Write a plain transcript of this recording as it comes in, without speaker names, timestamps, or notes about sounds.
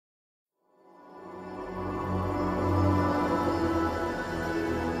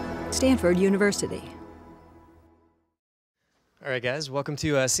Stanford University. All right, guys, welcome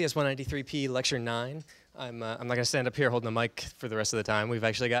to CS 193P Lecture 9. I'm not going to stand up here holding the mic for the rest of the time. We've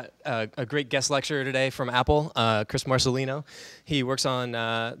actually got a great guest lecturer today from Apple, Chris Marcellino. He works on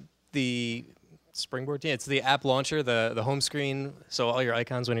the Springboard. Yeah, it's the app launcher, the home screen, so all your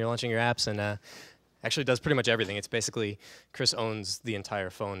icons when you're launching your apps, and actually does pretty much everything. It's basically, Chris owns the entire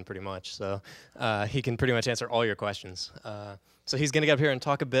phone pretty much, so he can pretty much answer all your questions. So he's going to get up here and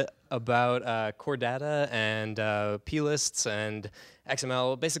talk a bit about core data andplists and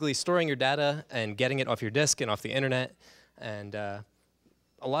XML, basically storing your data and getting it off your disk and off the internet. And a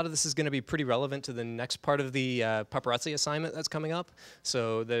lot of this is going to be pretty relevant to the next part of the paparazzi assignment that's coming up.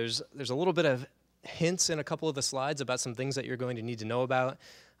 So there's a little bit of hints in a couple of the slides about some things that you're going to need to know about.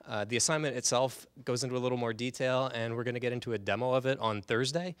 The assignment itself goes into a little more detail, and we're going to get into a demo of it on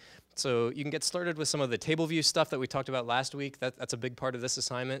Thursday. So you can get started with some of the table view stuff that we talked about last week. That's a big part of this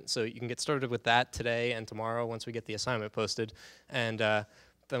assignment. So you can get started with that today and tomorrow once we get the assignment posted. And then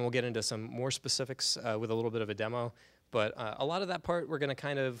we'll get into some more specifics with a little bit of a demo. But a lot of that part we're going to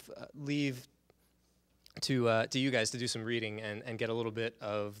kind of leave to you guys to do some reading and get a little bit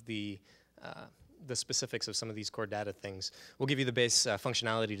of the specifics of some of these core data things. We'll give you the base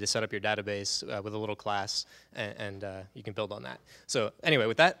functionality to set up your database with a little class, and you can build on that. So anyway,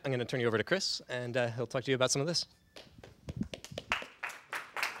 with that, I'm going to turn you over to Chris, and he'll talk to you about some of this.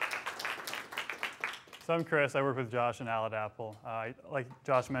 So I'm Chris. I work with Josh and Al at Apple. Like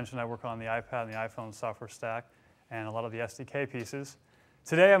Josh mentioned, I work on the iPad and the iPhone software stack and a lot of the SDK pieces.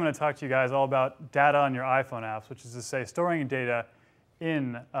 Today I'm going to talk to you guys all about data on your iPhone apps, which is to say storing data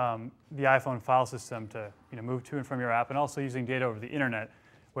in the iPhone file system to move to and from your app, and also using data over the internet,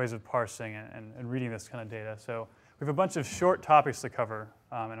 ways of parsing and reading this kind of data. So we have a bunch of short topics to cover,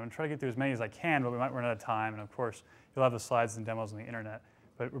 and I'm going to try to get through as many as I can, but we might run out of time, and of course you'll have the slides and demos on the internet.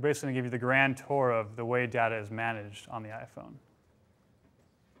 But we're basically going to give you the grand tour of the way data is managed on the iPhone.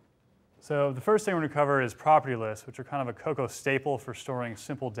 So the first thing we're going to cover is property lists, which are kind of a Cocoa staple for storing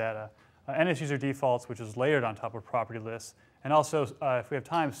simple data. NS user defaults, which is layered on top of property lists. And also, if we have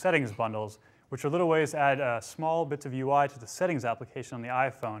time, settings bundles, which are little ways to add small bits of UI to the settings application on the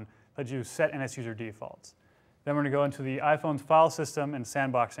iPhone that you set NS user defaults. Then we're going to go into the iPhone's file system and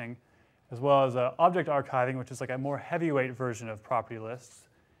sandboxing, as well as object archiving, which is like a more heavyweight version of property lists,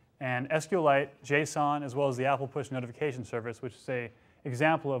 and SQLite, JSON, as well as the Apple Push Notification Service, which is an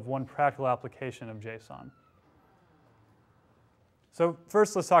example of one practical application of JSON. So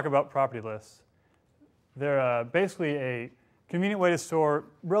first, let's talk about property lists. They're basically a convenient way to store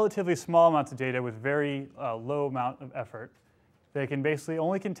relatively small amounts of data with very low amount of effort. They can basically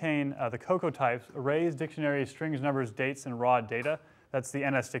only contain the Cocoa types: arrays, dictionaries, strings, numbers, dates, and raw data. That's the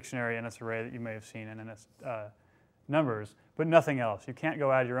NS dictionary, NS array that you may have seen, and NS numbers, but nothing else. You can't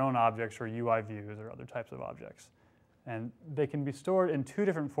go add your own objects or UI views or other types of objects. And they can be stored in two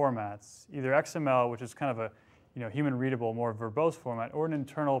different formats: either XML, which is kind of a human readable, more verbose format, or an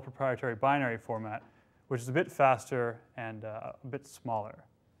internal proprietary binary format, which is a bit faster and a bit smaller.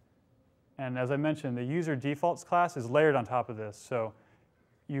 And as I mentioned, the user defaults class is layered on top of this. So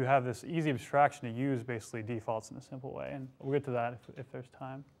you have this easy abstraction to use basically defaults in a simple way. And we'll get to that if there's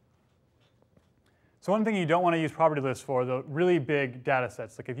time. So one thing you don't want to use property lists for, the really big data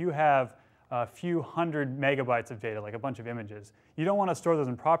sets. Like if you have a few hundred megabytes of data, like a bunch of images, you don't want to store those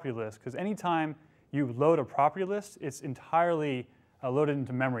in property lists, because anytime you load a property list, it's entirely loaded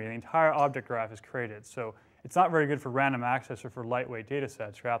into memory. The entire object graph is created. So it's not very good for random access or for lightweight data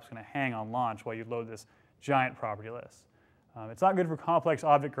sets. Your app's going to hang on launch while you load this giant property list. It's not good for complex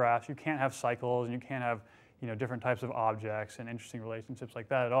object graphs. You can't have cycles, and you can't have different types of objects and interesting relationships like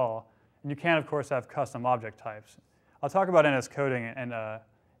that at all. And you can, of course, have custom object types. I'll talk about NS coding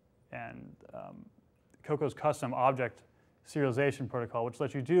and Cocoa's custom object serialization protocol, which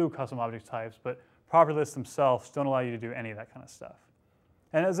lets you do custom object types, but property lists themselves don't allow you to do any of that kind of stuff.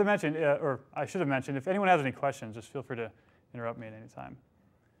 And as I mentioned, or I should have mentioned, if anyone has any questions, just feel free to interrupt me at any time.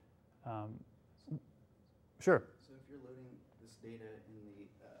 Sure. So if you're loading this data in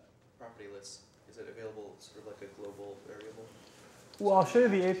the property list, is it available sort of like a global variable? Well, I'll show you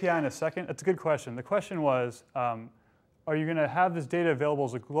the API in a second. That's a good question. The question was, are you going to have this data available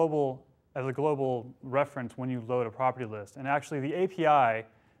as a global reference when you load a property list? And actually, the API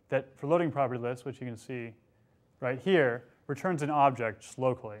that for loading property lists, which you can see right here, returns an object just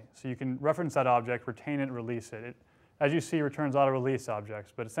locally. So you can reference that object, retain it, and release it. It, as you see, returns auto-release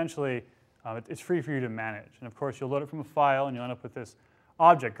objects. But essentially, it's free for you to manage. And of course, you'll load it from a file, and you'll end up with this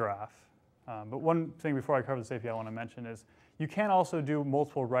object graph. But one thing before I cover this API I want to mention is you can also do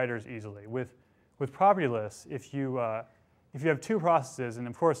multiple writers easily. With property lists, if you if you have two processes, and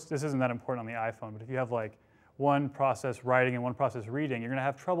of course this isn't that important on the iPhone, but if you have like one process writing and one process reading, you're going to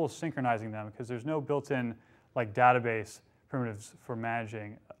have trouble synchronizing them because there's no built-in like database primitives for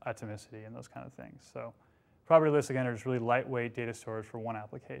managing atomicity and those kind of things. So property lists, again, are just really lightweight data storage for one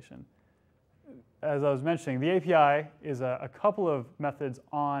application. As I was mentioning, the API is a couple of methods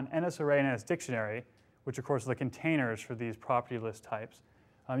on NSArray and NSDictionary, which of course are the containers for these property list types.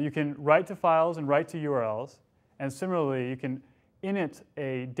 You can write to files and write to URLs. And similarly, you can init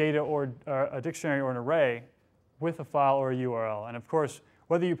a data or a dictionary or an array with a file or a URL. And of course,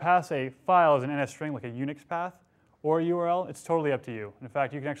 whether you pass a file as an NS string, like a Unix path, or a URL, it's totally up to you. In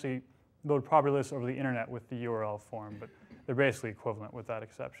fact, you can actually load property lists over the internet with the URL form, but they're basically equivalent with that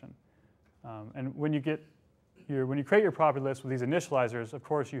exception. And when you create your property list with these initializers, of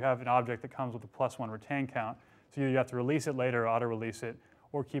course, you have an object that comes with a +1 retain count. So you have to release it later, auto-release it,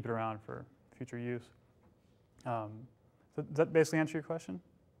 or keep it around for future use. So does that basically answer your question?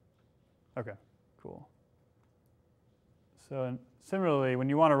 OK, cool. So similarly, when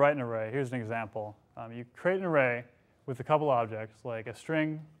you want to write an array, here's an example. You create an array with a couple objects, like a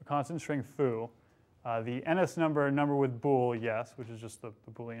string, a constant string foo, the NS number with bool, yes, which is just the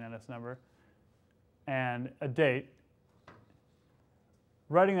Boolean NS number, and a date.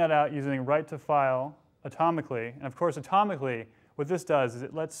 Writing that out using write to file atomically. And of course, atomically, what this does is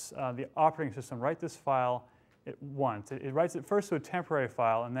it lets the operating system write this file at once. It writes it first to a temporary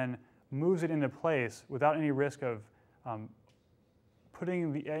file and then moves it into place without any risk of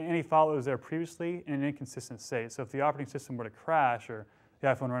putting any file that was there previously in an inconsistent state. So if the operating system were to crash or the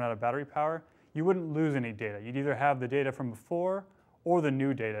iPhone run out of battery power, you wouldn't lose any data. You'd either have the data from before or the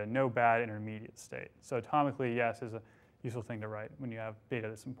new data, no bad intermediate state. So atomically, yes, is a useful thing to write when you have data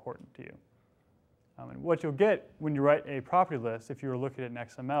that's important to you. And what you'll get when you write a property list, if you were looking at an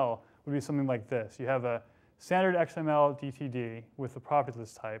XML, would be something like this. You have a standard XML DTD with the property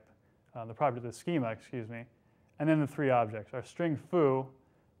list type, the property list schema, excuse me, and then the three objects, our string foo,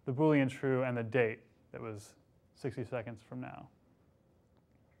 the Boolean true, and the date that was 60 seconds from now.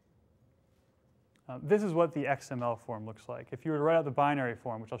 This is what the XML form looks like. If you were to write out the binary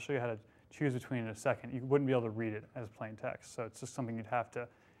form, which I'll show you how to choose between in a second, you wouldn't be able to read it as plain text. So it's just something you'd have to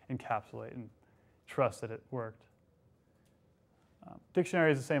encapsulate and trust that it worked.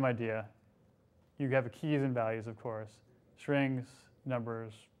 Dictionary is the same idea. You have keys and values, of course, strings,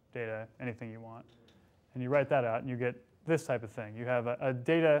 numbers, data, anything you want. And you write that out, and you get this type of thing. You have a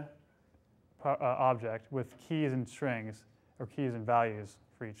data object with keys and strings, or keys and values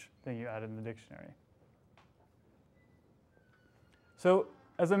for each thing you added in the dictionary. So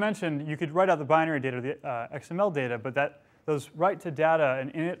as I mentioned, you could write out the binary data, the XML data, but those write to data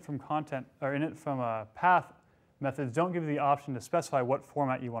and init from content or init from path methods don't give you the option to specify what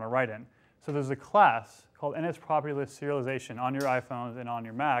format you want to write in. So there's a class called NS property list serialization on your iPhones and on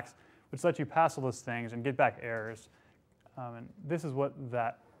your Macs, which lets you pass all those things and get back errors. And this is what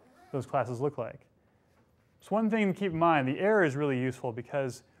those classes look like. So one thing to keep in mind, the error is really useful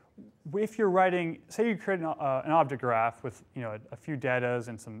because if you're writing, say you create an object graph with a few datas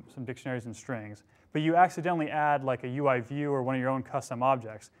and some dictionaries and strings, but you accidentally add like a UI view or one of your own custom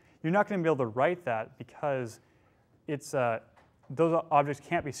objects, you're not going to be able to write that because those objects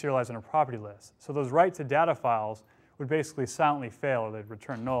can't be serialized in a property list. So those write to data files would basically silently fail or they'd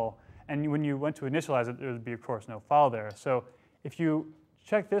return null. And when you went to initialize it, there would be, of course, no file there. So if you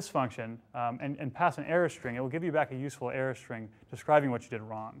check this function and pass an error string, it will give you back a useful error string describing what you did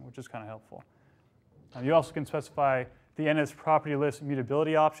wrong, which is kind of helpful. You also can specify the NS property list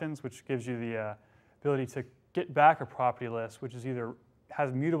mutability options, which gives you the ability to get back a property list, which is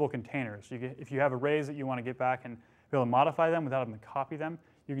has mutable containers. If you have arrays that you want to get back and be able to modify them without having to copy them,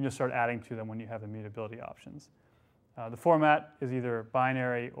 you can just start adding to them when you have the mutability options. The format is either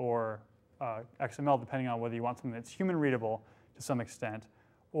binary or XML, depending on whether you want something that's human readable to some extent,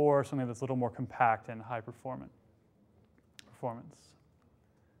 or something that's a little more compact and high performance.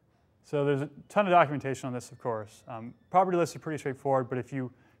 So there's a ton of documentation on this, of course. Property lists are pretty straightforward, but if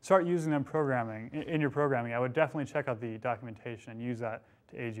you start using them in your programming, I would definitely check out the documentation and use that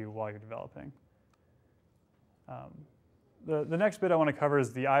to aid you while you're developing. The next bit I want to cover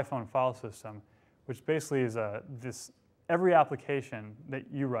is the iPhone file system, which basically is every application that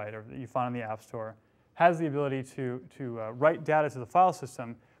you write or that you find in the App Store has the ability to write data to the file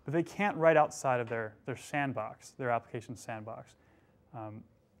system, but they can't write outside of their sandbox, their application sandbox.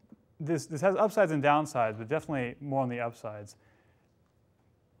 This has upsides and downsides, but definitely more on the upsides.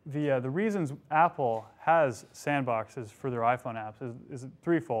 The reasons Apple has sandboxes for their iPhone apps is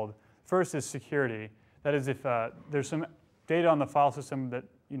threefold. First is security. That is, if there's some data on the file system that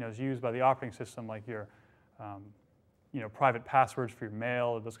is used by the operating system, like your private passwords for your mail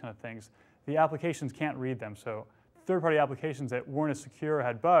or those kind of things. The applications can't read them, so third-party applications that weren't as secure or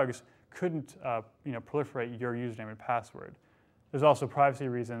had bugs couldn't proliferate your username and password. There's also privacy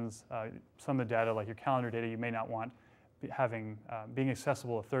reasons. Some of the data, like your calendar data, you may not want being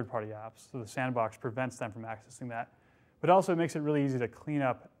accessible to third-party apps, so the sandbox prevents them from accessing that. But also it makes it really easy to clean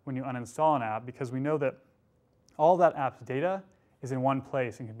up when you uninstall an app, because we know that all that app's data is in one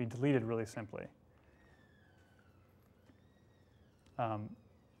place and can be deleted really simply.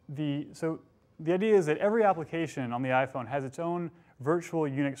 So the idea is that every application on the iPhone has its own virtual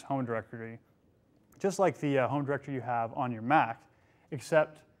Unix home directory, just like the home directory you have on your Mac,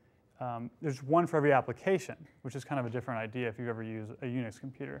 except there's one for every application, which is kind of a different idea if you've ever used a Unix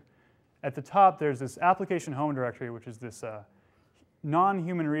computer. At the top, there's this application home directory, which is this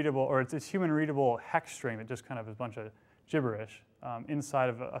non-human readable, or it's this human readable hex string that just kind of is a bunch of gibberish inside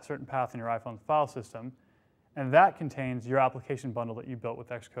of a certain path in your iPhone's file system. And that contains your application bundle that you built with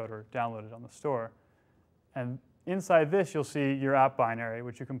Xcode or downloaded on the store. And inside this, you'll see your app binary,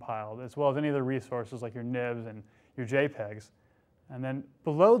 which you compiled, as well as any other resources like your nibs and your JPEGs. And then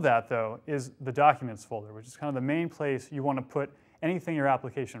below that, though, is the documents folder, which is kind of the main place you want to put anything your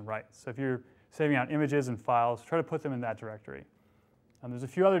application writes. So if you're saving out images and files, try to put them in that directory. There's a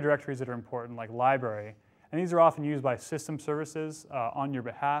few other directories that are important, like library. And these are often used by system services on your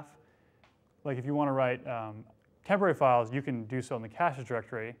behalf. Like if you want to write temporary files, you can do so in the caches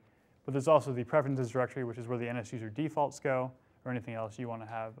directory. But there's also the preferences directory, which is where the NS user defaults go, or anything else you want to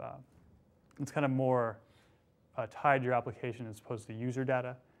have. It's kind of more tied to your application as opposed to user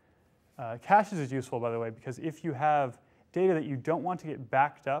data. Caches is useful, by the way, because if you have data that you don't want to get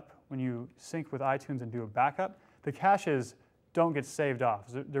backed up when you sync with iTunes and do a backup, the caches don't get saved off.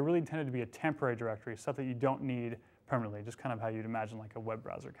 They're really intended to be a temporary directory, stuff that you don't need permanently, just kind of how you'd imagine like a web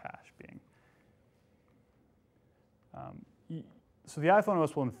browser cache being. So the iPhone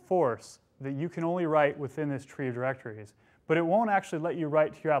OS will enforce that you can only write within this tree of directories, but it won't actually let you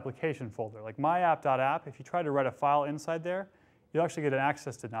write to your application folder. Like myapp.app, if you try to write a file inside there, you'll actually get an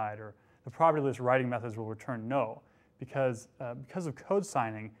access denied, or the property list writing methods will return no. Because of code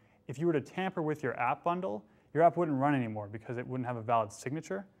signing, if you were to tamper with your app bundle, your app wouldn't run anymore because it wouldn't have a valid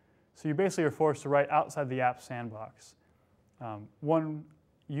signature. So you basically are forced to write outside the app sandbox. One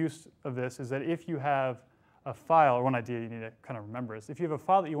use of this is that if you have a file, or one idea you need to kind of remember is if you have a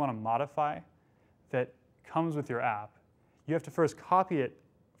file that you want to modify that comes with your app, you have to first copy it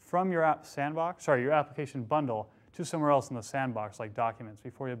from your app sandbox, sorry, your application bundle to somewhere else in the sandbox, like documents,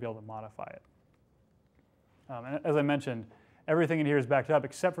 before you'll be able to modify it. And as I mentioned, everything in here is backed up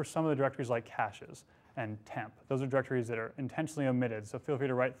except for some of the directories like caches and temp. Those are directories that are intentionally omitted, so feel free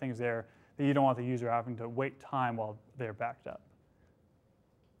to write things there that you don't want the user having to wait time while they're backed up.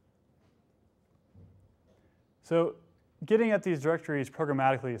 So getting at these directories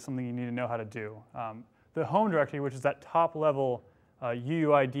programmatically is something you need to know how to do. The home directory, which is that top-level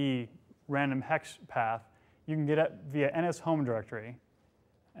UUID random hex path, you can get at via NS home directory.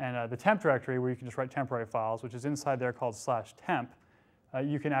 And the temp directory, where you can just write temporary files, which is inside there called /temp,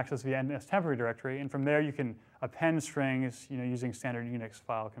 you can access via NS temporary directory. And from there, you can append strings using standard Unix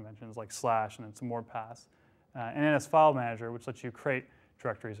file conventions like / and then some more paths. And NS file manager, which lets you create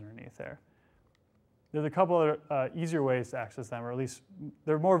directories underneath there. There's a couple other easier ways to access them, or at least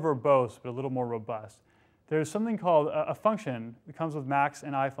they're more verbose, but a little more robust. There's something called a function that comes with Macs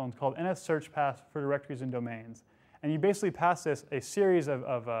and iPhones called NS search path for directories and domains. And you basically pass this a series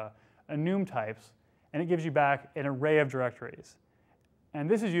of enum types, and it gives you back an array of directories. And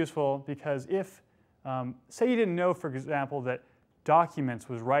this is useful because if, say you didn't know, for example, that documents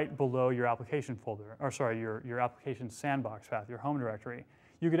was right below your application folder, or sorry, your application sandbox path, your home directory,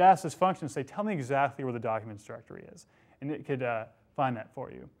 you could ask this function to say, tell me exactly where the documents directory is. And it could find that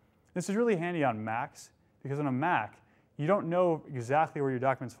for you. This is really handy on Macs, because on a Mac, you don't know exactly where your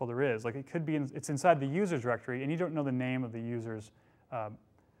documents folder is. Like it could be, it's inside the user's directory, and you don't know the name of the user's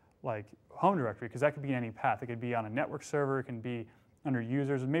like home directory, because that could be in any path. It could be on a network server, it can be under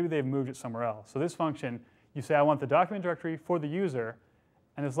users, and maybe they've moved it somewhere else. So this function, you say, I want the document directory for the user,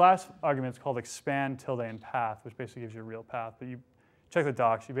 and this last argument is called expand tilde and path, which basically gives you a real path. But you check the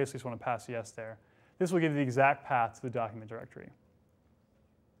docs, you basically just want to pass yes there. This will give you the exact path to the document directory.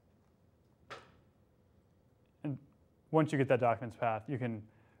 And once you get that document's path, you can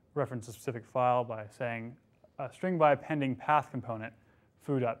reference a specific file by saying string by appending path component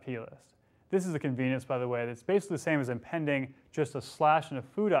foo.plist. This is a convenience, by the way, that's basically the same as appending just a / and a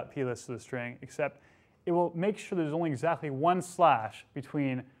foo.plist to the string, except it will make sure there's only exactly one /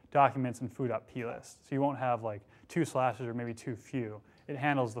 between documents and foo.plist. So you won't have like 2 slashes or maybe too few. It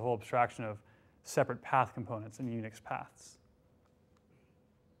handles the whole abstraction of separate path components and Unix paths.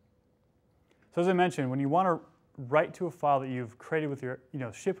 So as I mentioned, when you want to write to a file that you've created with your,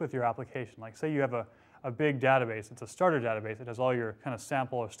 shipped with your application, like say you have a big database, it's a starter database, it has all your kind of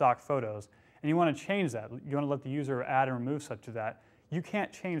sample or stock photos, and you want to change that, you want to let the user add and remove such to that, you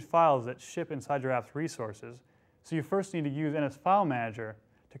can't change files that ship inside your app's resources, so you first need to use NS File Manager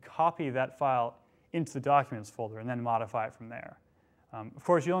to copy that file into the Documents folder and then modify it from there. Of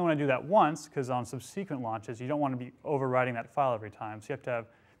course, you only want to do that once, because on subsequent launches, you don't want to be overwriting that file every time, so you have to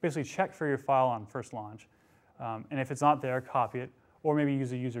basically check for your file on first launch, and if it's not there, copy it, or maybe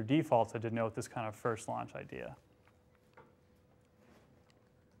use a user default to denote this kind of first launch idea.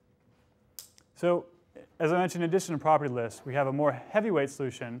 So, as I mentioned, in addition to property lists, we have a more heavyweight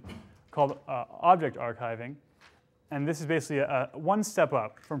solution called object archiving, and this is basically one step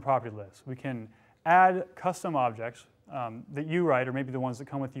up from property lists. We can add custom objects that you write, or maybe the ones that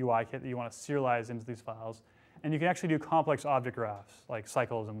come with the UI kit that you want to serialize into these files, and you can actually do complex object graphs, like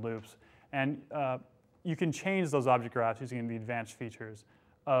cycles and loops, and you can change those object graphs using the advanced features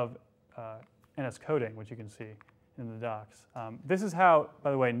of NS coding, which you can see in the docs. This is how,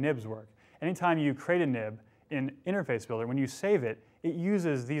 by the way, nibs work. Anytime you create a nib in Interface Builder, when you save it, it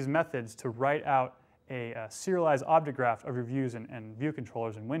uses these methods to write out a serialized object graph of your views and view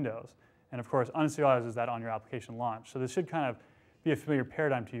controllers in Windows. And of course, unserializes that on your application launch. So this should kind of be a familiar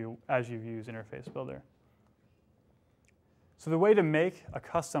paradigm to you as you use Interface Builder. So the way to make a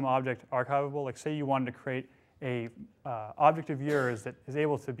custom object archivable, like say you wanted to create a object of yours that is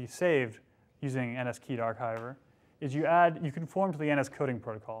able to be saved using NS-keyed archiver, is you conform to the NS coding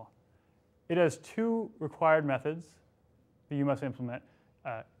protocol. It has two required methods that you must implement,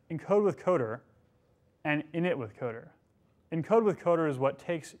 encode with coder and init with coder. Encode with coder is what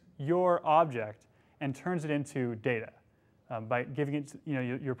takes your object and turns it into data by giving it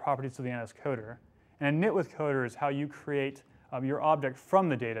your properties to the NS coder. And init with coder is how you create your object from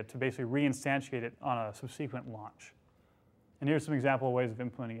the data to basically reinstantiate it on a subsequent launch. And here's some example ways of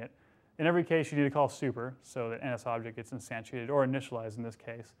implementing it. In every case, you need to call super so that NS object gets instantiated, or initialized in this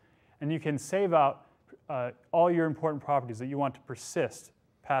case. And you can save out all your important properties that you want to persist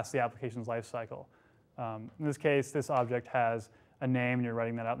past the application's lifecycle. In this case, this object has a name, and you're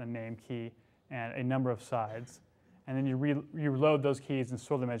writing that out in the name key, and a number of sides. And then you reload those keys and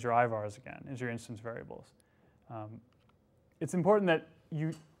store them as your IVARs again, as your instance variables. It's important that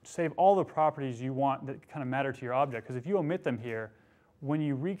you save all the properties you want that kind of matter to your object, because if you omit them here, when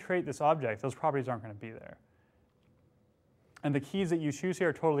you recreate this object, those properties aren't going to be there. And the keys that you choose here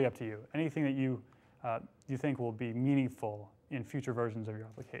are totally up to you. Anything that you think will be meaningful in future versions of your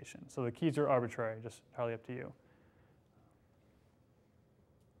application. So the keys are arbitrary, just entirely up to you.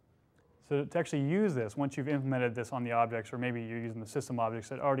 So to actually use this, once you've implemented this on the objects, or maybe you're using the system objects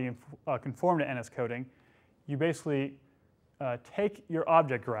that already conform to NS coding, you basically take your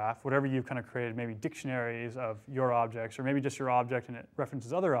object graph, whatever you've kind of created, maybe dictionaries of your objects, or maybe just your object and it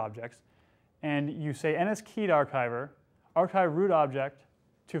references other objects, and you say NS-keyed archiver, archive root object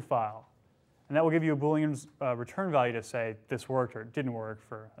to file. And that will give you a Boolean return value to say this worked or it didn't work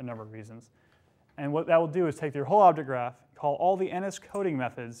for a number of reasons. And what that will do is take your whole object graph, call all the NS coding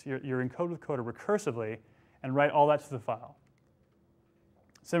methods, your encode with coder recursively, and write all that to the file.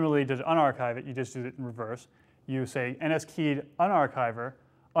 Similarly, to unarchive it, you just do it in reverse. You say NS-keyed unarchiver,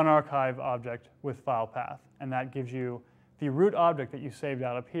 unarchive object with file path. And that gives you the root object that you saved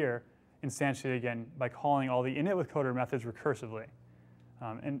out up here, instantiated again by calling all the init with coder methods recursively.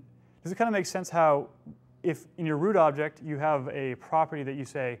 And does it kind of make sense how if in your root object you have a property that you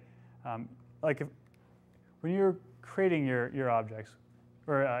say, when you're creating your objects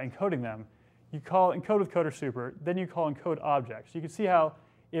or encoding them, you call encode with coder super, then you call encode objects. You can see how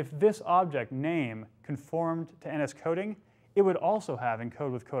if this object name conformed to NS coding, it would also have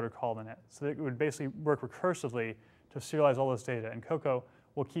encode with coder called in it. So it would basically work recursively to serialize all this data. And Cocoa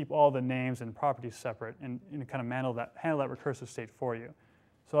will keep all the names and properties separate and kind of handle that recursive state for you.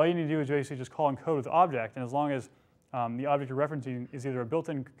 So all you need to do is basically just call encode with object, and as long as the object you're referencing is either a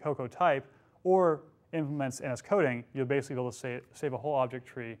built-in Cocoa type or implements NS coding, you'll basically be able to save a whole object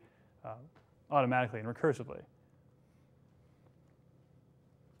tree automatically and recursively.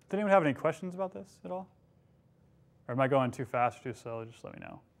 Did anyone have any questions about this at all? Or am I going too fast or too slow? Just let me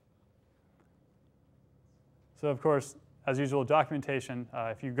know. So of course, as usual, documentation.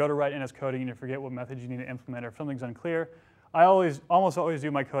 If you go to write NS coding and you forget what methods you need to implement or if something's unclear, I almost always do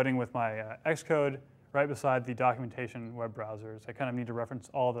my coding with my Xcode right beside the documentation web browsers. I kind of need to reference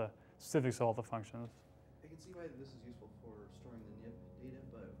all the specifics of all the functions. I can see why this is useful for storing the nib data,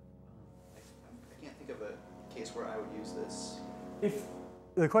 but I can't think of a case where I would use this. If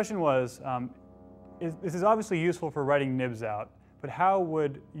the question was, this is obviously useful for writing nibs out, but how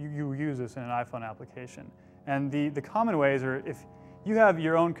would you use this in an iPhone application? And the common ways are if you have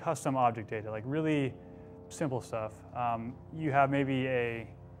your own custom object data, like really simple stuff. You have maybe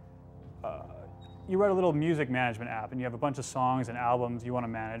you write a little music management app, and you have a bunch of songs and albums you want to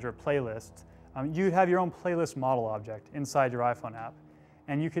manage, or playlists. You have your own playlist model object inside your iPhone app,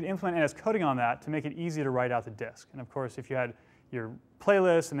 and you could implement NS coding on that to make it easy to write out the disk. And of course, if you had your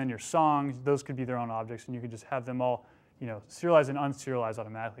playlists and then your songs, those could be their own objects, and you could just have them all, serialized and unserialized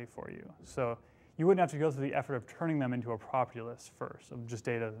automatically for you. So you wouldn't have to go through the effort of turning them into a property list first of just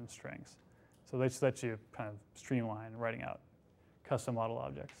data and strings. So they just let you kind of streamline writing out custom model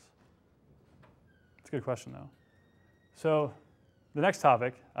objects. It's a good question, though. So the next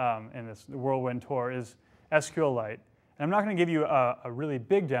topic in this whirlwind tour is SQLite. And I'm not going to give you a really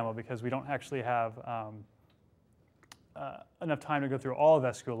big demo because we don't actually have enough time to go through all of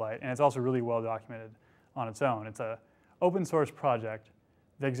SQLite, and it's also really well documented on its own. It's an open source project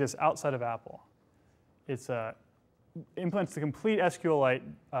that exists outside of Apple. It implements the complete SQLite,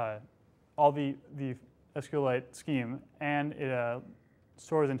 all the SQLite scheme, and it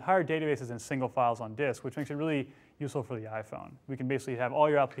stores entire databases in single files on disk, which makes it really useful for the iPhone. We can basically have all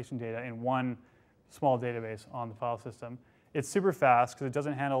your application data in one small database on the file system. It's super fast because it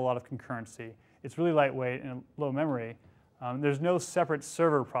doesn't handle a lot of concurrency. It's really lightweight and low memory. There's no separate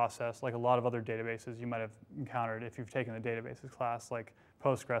server process like a lot of other databases you might have encountered if you've taken the databases class like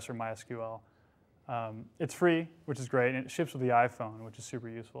Postgres or MySQL. It's free, which is great, and it ships with the iPhone, which is super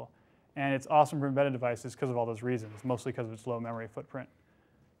useful. And it's awesome for embedded devices because of all those reasons, mostly because of its low memory footprint.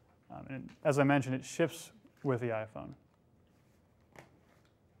 And as I mentioned, it ships with the iPhone.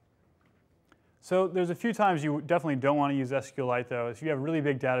 So there's a few times you definitely don't want to use SQLite, though. If you have really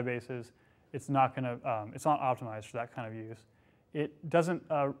big databases, it's not optimized for that kind of use. It doesn't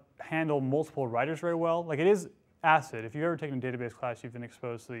handle multiple writers very well. Like, it is ACID. If you've ever taken a database class, you've been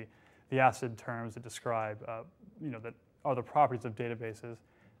exposed to the ACID terms that describe, that are the properties of databases.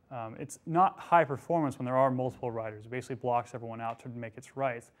 It's not high performance when there are multiple writers. It basically blocks everyone out to make its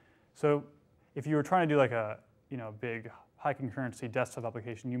writes. So if you were trying to do like a big high concurrency desktop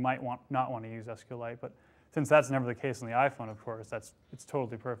application, you might not want to use SQLite. But since that's never the case on the iPhone, of course, it's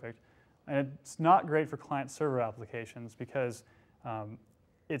totally perfect. And it's not great for client-server applications because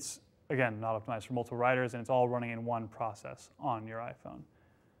it's, again, not optimized for multiple writers, and it's all running in one process on your iPhone.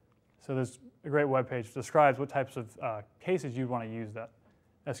 So there's a great web page that describes what types of cases you'd want to use that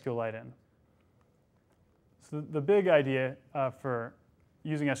SQLite in. So the big idea for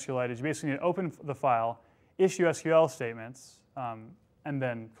using SQLite is you basically need to open the file, issue SQL statements, and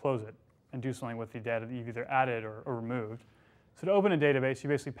then close it and do something with the data that you've either added or removed. So to open a database, you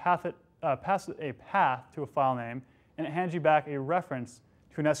basically pass a path to a file name, and it hands you back a reference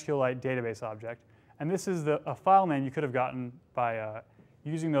to an SQLite database object. And this is a file name you could have gotten by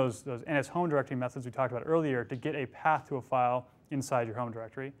using those NS home directory methods we talked about earlier to get a path to a file inside your home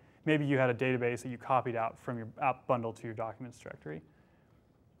directory. Maybe you had a database that you copied out from your app bundle to your documents directory.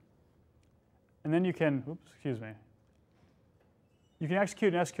 And then you can, you can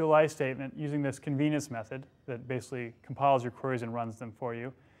execute an SQLite statement using this convenience method that basically compiles your queries and runs them for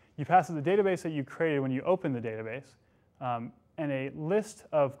you. You pass it the database that you created when you open the database, and a list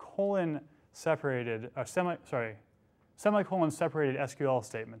of semicolon separated SQL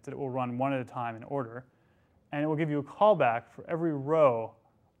statements that it will run one at a time in order. And it will give you a callback for every row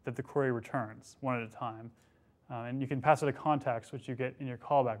that the query returns, one at a time. And you can pass it a context, which you get in your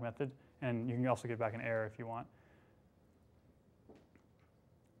callback method. And you can also get back an error if you want.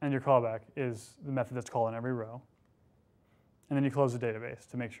 And your callback is the method that's called in every row. And then you close the database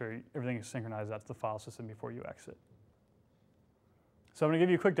to make sure everything is synchronized out to the file system before you exit. So I'm going to give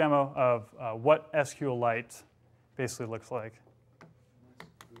you a quick demo of what SQLite basically looks like.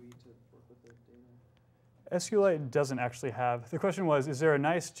 SQLite doesn't actually have, the question was, is there a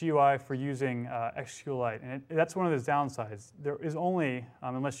nice GUI for using SQLite? And that's one of those downsides. There is only,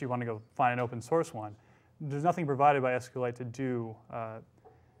 unless you want to go find an open source one, there's nothing provided by SQLite to do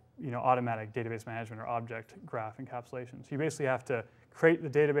automatic database management or object graph encapsulation. So you basically have to create the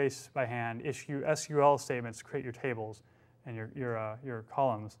database by hand, issue SQL statements, create your tables and your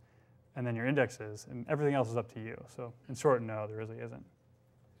columns, and then your indexes, and everything else is up to you. So in short, no, there really isn't.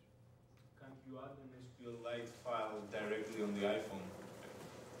 Can't you add an SQLite file directly on the iPhone?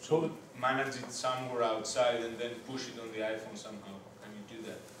 So manage it somewhere outside and then push it on the iPhone somehow. Can you do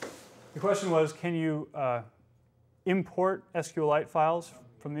that? The question was, can you import SQLite files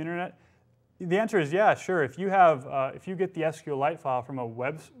from the internet? The answer is yeah, sure. If you have, if you get the SQLite file from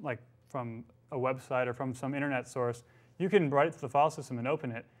from a website or from some internet source, you can write it to the file system and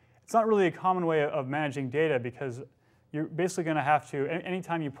open it. it's not really a common way of managing data because you're basically going to have to,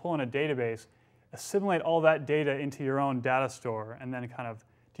 anytime you pull in a database, assimilate all that data into your own data store and then kind of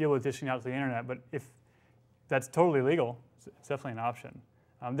deal with dishing out to the internet. But if that's totally legal, it's definitely an option.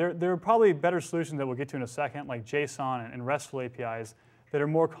 There are probably better solutions that we'll get to in a second, like JSON and RESTful APIs that are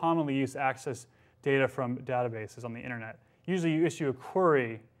more commonly used to access data from databases on the internet. Usually you issue a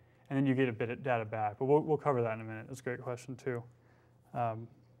query and then you get a bit of data back, but we'll cover that in a minute. That's a great question too.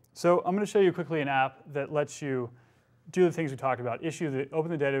 So I'm going to show you quickly an app that lets you do the things we talked about. Open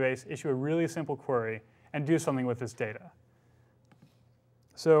the database, issue a really simple query, and do something with this data.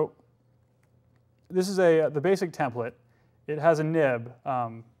 So this is the basic template. It has a nib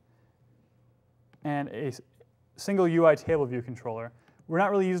and a single UI table view controller. We're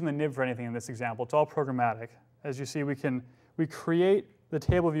not really using the nib for anything in this example. It's all programmatic. As you see, we create the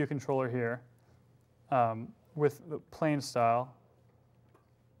table view controller here with the plain style.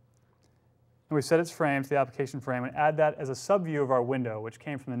 And we set its frame to the application frame and add that as a subview of our window, which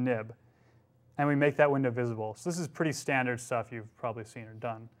came from the nib. And we make that window visible. So this is pretty standard stuff you've probably seen or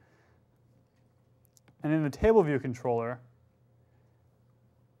done. And in the table view controller,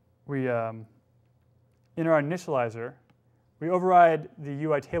 we in our initializer, we override the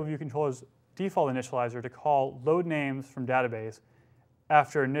UI table view controller's default initializer to call load names from database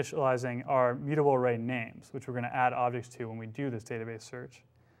after initializing our mutable array names, which we're going to add objects to when we do this database search.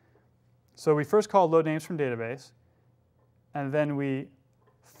 So we first call load names from database, and then we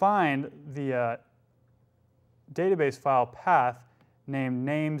find the database file path named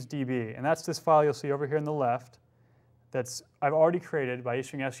namesdb. And that's this file you'll see over here on the left I've already created by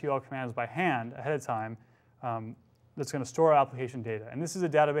issuing SQL commands by hand ahead of time that's going to store our application data. And this is a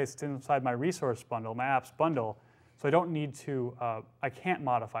database that's inside my resource bundle, my apps bundle, so I don't need to, I can't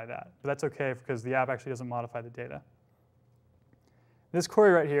modify that. But that's OK because the app actually doesn't modify the data. This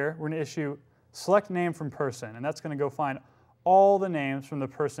query right here, we're going to issue select name from person, and that's going to go find all the names from the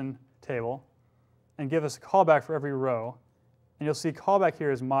person table and give us a callback for every row. And you'll see callback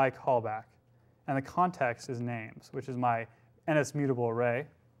here is my callback, and the context is names, which is my NS mutable array.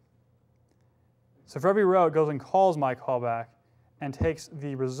 So for every row, it goes and calls my callback and takes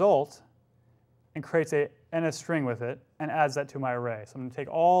the result and creates a NS string with it and adds that to my array. So I'm going to take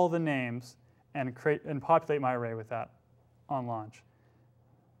all the names and populate my array with that on launch.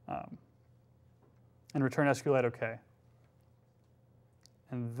 And return SQLite OK.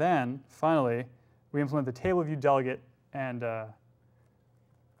 And then, finally, we implement the table view delegate and the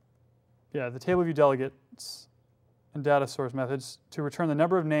table view delegates and data source methods to return the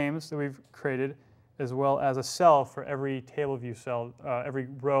number of names that we've created, as well as a cell for every table view cell, every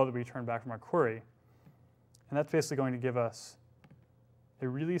row that we return back from our query. And that's basically going to give us a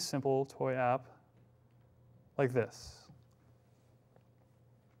really simple toy app like this.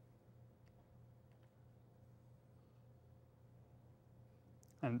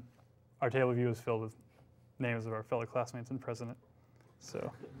 And our table view is filled with names of our fellow classmates and president.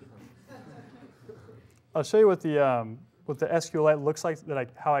 So I'll show you what the SQLite looks like,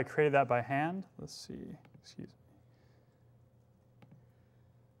 how I created that by hand. Let's see. Excuse me.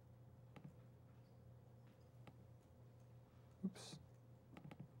 Oops.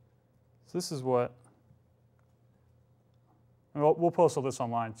 So this is what. We'll post all this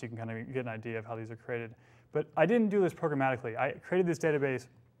online so you can kind of get an idea of how these are created. But I didn't do this programmatically. I created this database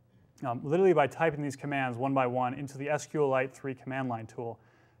literally by typing these commands one by one into the SQLite 3 command line tool.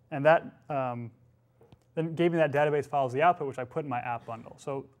 And that then gave me that database file as the output, which I put in my app bundle.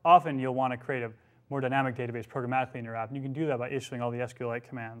 So often you'll want to create a more dynamic database programmatically in your app. And you can do that by issuing all the SQLite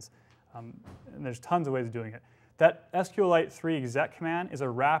commands. And there's tons of ways of doing it. That SQLite 3 exec command is a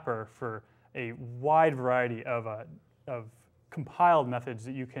wrapper for a wide variety of compiled methods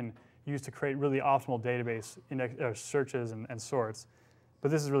that you can use to create really optimal database searches and sorts.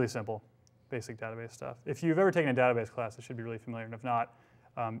 But this is really simple, basic database stuff. If you've ever taken a database class, it should be really familiar. And if not,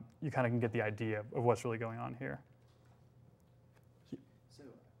 you kind of can get the idea of what's really going on here. So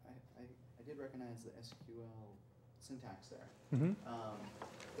I did recognize the SQL syntax there. Mm-hmm.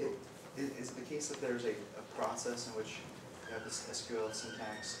 Is it the case that there's a process in which you have this SQL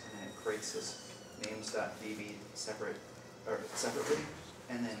syntax and then it creates this names.db separately?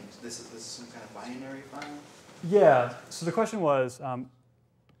 And then this is some kind of binary file? Yeah. So the question was,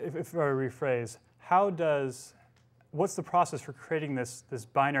 if I rephrase, what's the process for creating this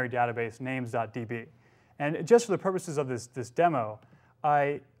binary database names.db? And just for the purposes of this demo,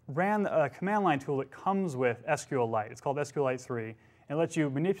 I ran a command line tool that comes with SQLite. It's called SQLite 3. And it lets you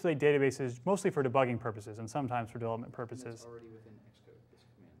manipulate databases mostly for debugging purposes and sometimes for development purposes. And that's already within Xcode, this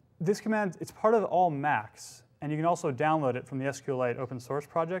command? This command, it's part of all Macs. And you can also download it from the SQLite open source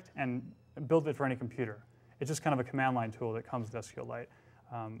project and build it for any computer. It's just kind of a command line tool that comes with SQLite.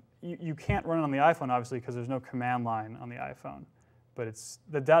 You can't run it on the iPhone, obviously, because there's no command line on the iPhone. But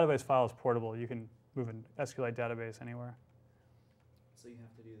the database file is portable. You can move an SQLite database anywhere. So you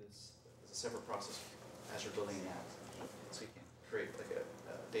have to do this as a separate process as you're building the app. So you can create like a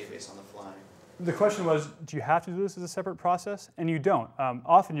database on the fly. The question was, do you have to do this as a separate process? And you don't.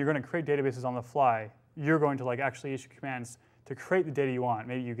 Often you're going to create databases on the fly. You're going to actually issue commands to create the data you want.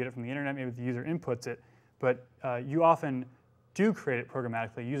 Maybe you get it from the internet, maybe the user inputs it. But you often do create it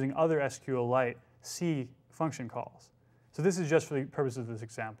programmatically using other SQLite C function calls. So this is just for the purposes of this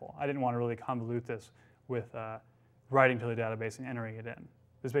example. I didn't want to really convolute this with writing to the database and entering it in.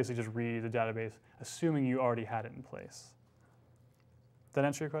 This basically just reads the database, assuming you already had it in place. Does that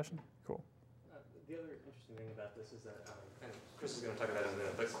answer your question? Cool. The other interesting thing about this is that, and Chris is going to talk about it in a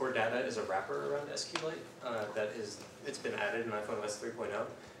minute, but core data is a wrapper around SQLite it's been added in iPhone OS 3.0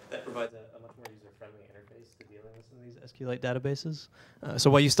 that provides a much more user-friendly interface to dealing with some of these SQLite databases. So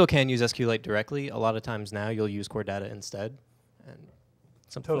while you still can use SQLite directly, a lot of times now you'll use core data instead, and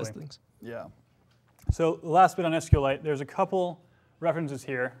simplifies things. Yeah. So the last bit on SQLite, there's a couple references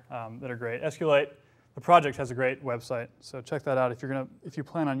here that are great. SQLite, the project has a great website, so check that out if you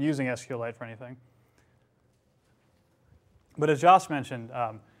plan on using SQLite for anything. But as Josh mentioned,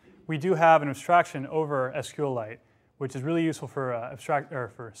 we do have an abstraction over SQLite, which is really useful for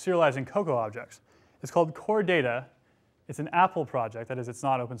for serializing Cocoa objects. It's called Core Data. It's an Apple project. That is, it's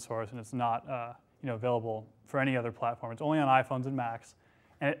not open source and it's not available for any other platform. It's only on iPhones and Macs,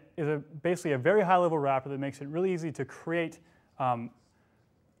 and it is basically a very high-level wrapper that makes it really easy to create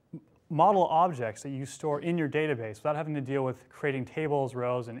model objects that you store in your database without having to deal with creating tables,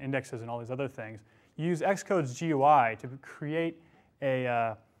 rows, and indexes and all these other things. You use Xcode's GUI to create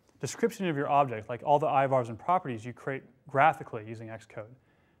a description of your object, like all the IVARs and properties you create graphically using Xcode.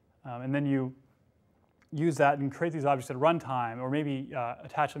 And then you use that and create these objects at runtime, or maybe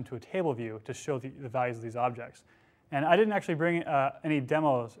attach them to a table view to show the values of these objects. And I didn't actually bring any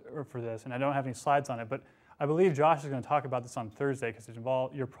demos for this, and I don't have any slides on it, but I believe Josh is going to talk about this on Thursday because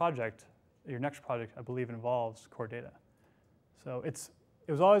your next project, I believe, involves core data. So it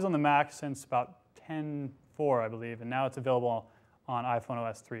was always on the Mac since about 10.4, I believe, and now it's available on iPhone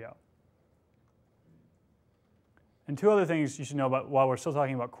OS 3.0. And two other things you should know about while we're still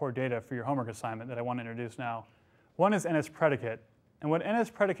talking about core data for your homework assignment that I want to introduce now. One is NSPredicate. And what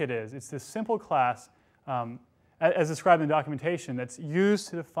NSPredicate is, it's this simple class, as described in the documentation, that's used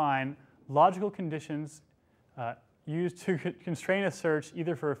to define logical conditions used to constrain a search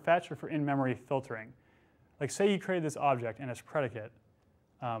either for fetch or for in-memory filtering. Like say you created this object, NSPredicate,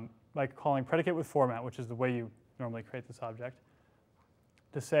 by calling predicate with format, which is the way you normally create this object,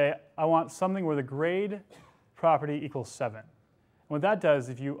 to say, I want something where the grade property equals 7. And what that does,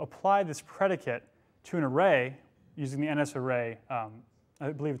 if you apply this predicate to an array using the NSArray,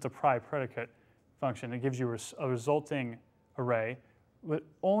 I believe it's a pry-predicate function, it gives you a resulting array with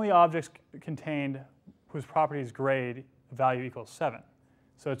only objects contained whose property's grade value equals 7.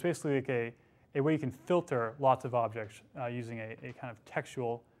 So it's basically like a way you can filter lots of objects using a kind of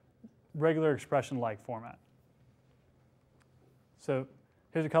textual, regular expression-like format. So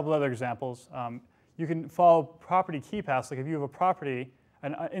here's a couple other examples. You can follow property key paths. Like if you have a property,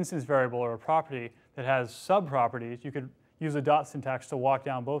 an instance variable or a property that has sub-properties, you could use a dot syntax to walk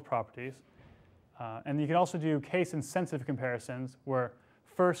down both properties. And you can also do case-insensitive comparisons, where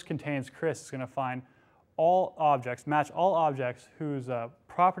first contains Chris is going to find all objects, match all objects whose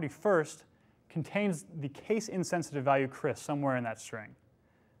property first contains the case-insensitive value Chris somewhere in that string.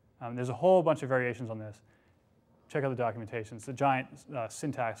 There's a whole bunch of variations on this. Check out the documentation. It's a giant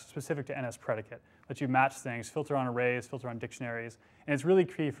syntax specific to NSPredicate. Lets you match things, filter on arrays, filter on dictionaries. And it's really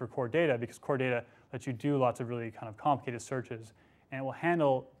key for core data because core data lets you do lots of really kind of complicated searches. And it will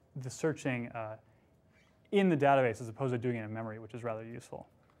handle the searching in the database as opposed to doing it in memory, which is rather useful.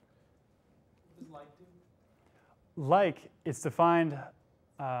 What does like do? Like, it's defined,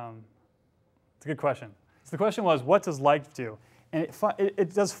 it's a good question. So the question was, what does like do? And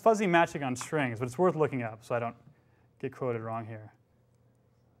it does fuzzy matching on strings, but it's worth looking up so I don't get quoted wrong here.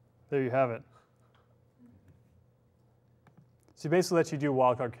 There you have it. So it basically lets you do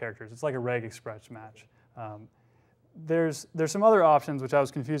wildcard characters. It's like a reg express match. There's some other options, which I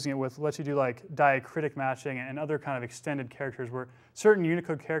was confusing it with, lets you do like diacritic matching and other kind of extended characters where certain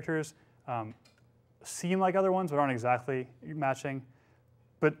Unicode characters seem like other ones but aren't exactly matching.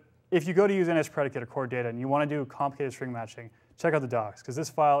 But if you go to use NSPredicate or core data and you want to do complicated string matching, check out the docs, because this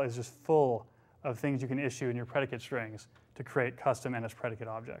file is just full of things you can issue in your predicate strings to create custom NSPredicate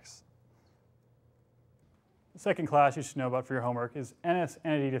objects. The second class you should know about for your homework is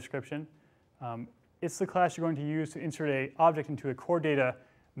NSEntityDescription. It's the class you're going to use to insert an object into a core data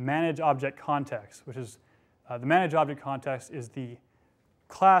manage object context, which is the manage object context is the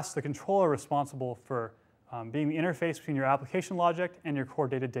class, the controller responsible for being the interface between your application logic and your core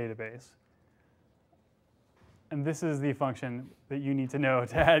data database. And this is the function that you need to know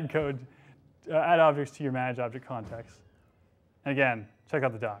to add code, add objects to your manage object context. And again, check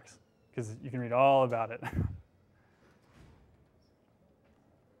out the docs, because you can read all about it.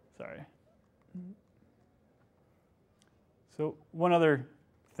 Sorry. So one other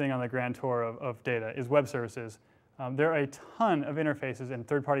thing on the grand tour of data is web services. There are a ton of interfaces and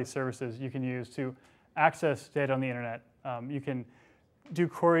third-party services you can use to access data on the internet. You can do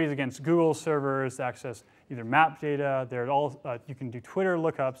queries against Google servers to access either map data. You can do Twitter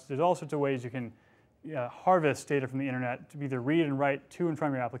lookups. There's all sorts of ways you can harvest data from the internet to either read and write to and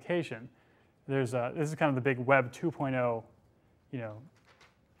from your application. This is kind of the big Web 2.0,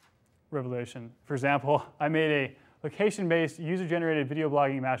 revolution. For example, I made a location-based user-generated video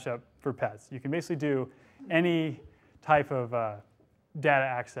blogging mashup for pets. You can basically do any type of data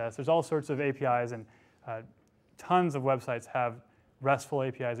access. There's all sorts of APIs, and tons of websites have RESTful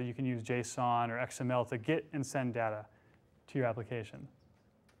APIs that you can use JSON or XML to get and send data to your application.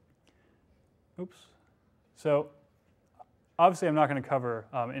 Oops. So obviously, I'm not going to cover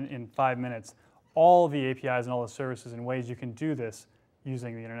in 5 minutes all the APIs and all the services and ways you can do this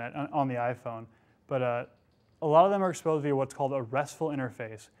using the internet on the iPhone. But a lot of them are exposed via what's called a RESTful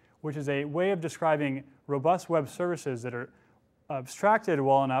interface, which is a way of describing robust web services that are abstracted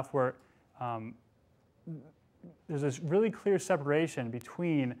well enough where there's this really clear separation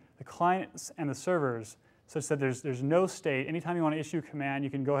between the clients and the servers, such that there's no state. Anytime you want to issue a command, you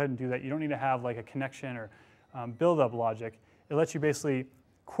can go ahead and do that. You don't need to have like a connection or build-up logic. It lets you basically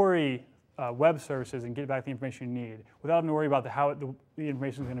query web services and get back the information you need without having to worry about how the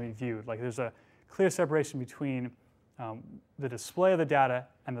information is going to be viewed. Like there's a clear separation between the display of the data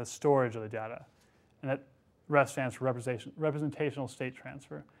and the storage of the data. And that REST stands for representational state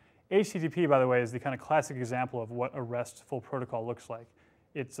transfer. HTTP, by the way, is the kind of classic example of what a RESTful protocol looks like.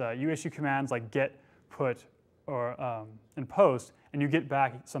 It's you issue commands like get, put, or and post, and you get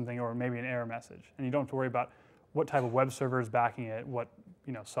back something or maybe an error message. And you don't have to worry about what type of web server is backing it, what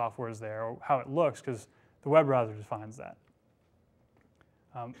software is there, or how it looks, because the web browser defines that.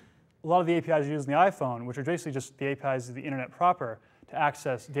 A lot of the APIs used in the iPhone, which are basically just the APIs of the internet proper to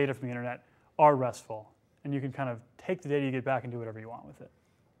access data from the internet, are RESTful. And you can kind of take the data you get back and do whatever you want with it.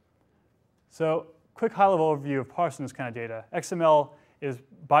 So quick high-level overview of parsing this kind of data. XML is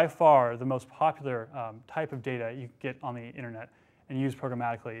by far the most popular type of data you get on the internet and used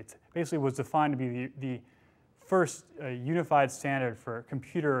programmatically. It basically was defined to be the first unified standard for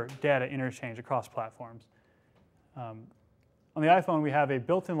computer data interchange across platforms. On the iPhone, we have a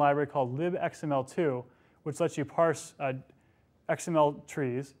built-in library called libxml2, which lets you parse XML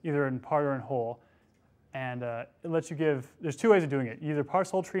trees, either in part or in whole. And it lets you there's two ways of doing it. You either parse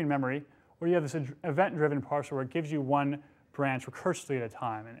the whole tree in memory, or you have this event-driven parser where it gives you one branch recursively at a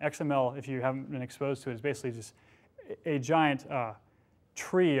time. And XML, if you haven't been exposed to it, is basically just a giant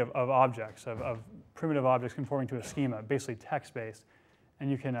tree of objects, of primitive objects conforming to a schema, basically text-based.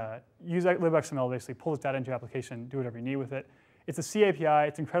 And you can use libxml to basically pull this data into your application, do whatever you need with it. It's a C API.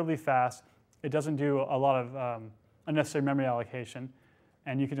 It's incredibly fast. It doesn't do a lot of unnecessary memory allocation.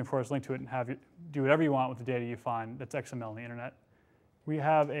 And you can, of course, link to it and do whatever you want with the data you find that's XML on the internet. We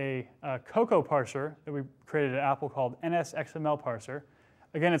have a Cocoa parser that we created at Apple called NSXML parser.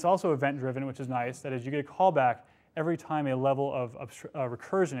 Again, it's also event-driven, which is nice. That is, you get a callback every time a level of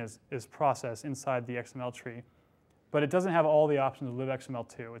recursion is processed inside the XML tree. But it doesn't have all the options of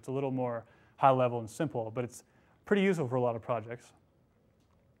libxml2. It's a little more high-level and simple, but it's pretty useful for a lot of projects.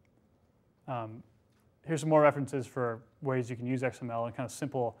 Here's some more references for ways you can use XML and kind of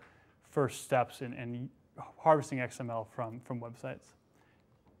simple first steps in harvesting XML from websites.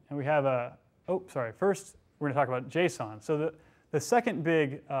 And we have first we're going to talk about JSON. So the second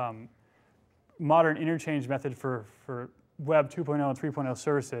big modern interchange method for Web 2.0 and 3.0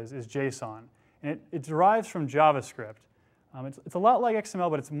 services is JSON. And it derives from JavaScript. It's a lot like XML,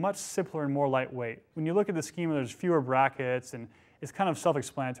 but it's much simpler and more lightweight. When you look at the schema, there's fewer brackets, and it's kind of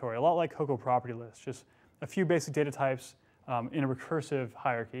self-explanatory, a lot like Cocoa property lists, just a few basic data types in a recursive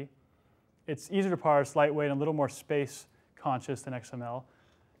hierarchy. It's easier to parse, lightweight, and a little more space-conscious than XML.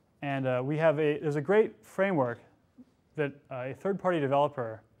 And there's a great framework that a third-party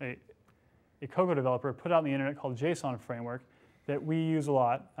developer, a Cocoa developer, put out on the internet called JSON Framework that we use a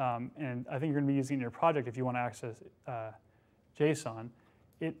lot. And I think you're going to be using it in your project if you want to access JSON.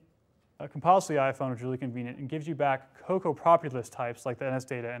 It compiles to the iPhone, which is really convenient, and gives you back Cocoa property list types like the NS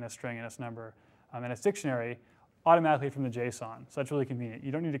data, NS string, NS number, NS dictionary automatically from the JSON. So that's really convenient.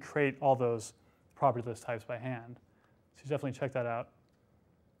 You don't need to create all those property list types by hand. So definitely check that out.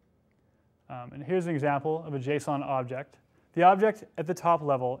 And here's an example of a JSON object. The object at the top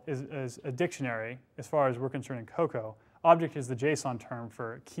level is a dictionary as far as we're concerned in Cocoa. Object is the JSON term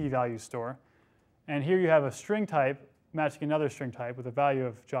for key value store. And here you have a string type matching another string type with a value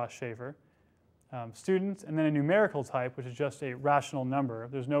of Josh Schaefer, students, and then a numerical type, which is just a rational number.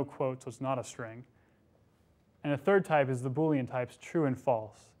 There's no quote, so it's not a string. And a third type is the Boolean types, true and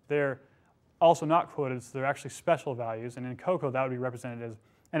false. They're also not quoted, so they're actually special values. And in Cocoa, that would be represented as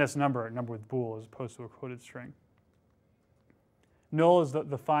NS number, a number with bool, as opposed to a quoted string. Null is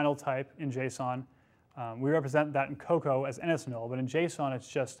the final type in JSON. We represent that in Cocoa as NS null, but in JSON, it's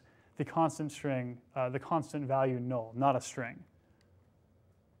just the constant string, the constant value null, not a string.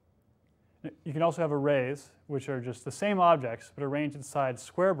 You can also have arrays, which are just the same objects, but arranged inside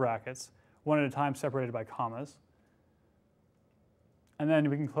square brackets, one at a time separated by commas. And then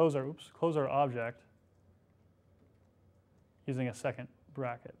we can close our object using a second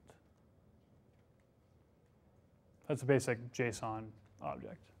bracket. That's a basic JSON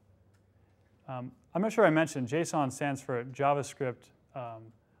object. I'm not sure I mentioned, JSON stands for JavaScript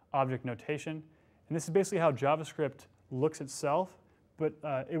Object Notation. And this is basically how JavaScript looks itself, but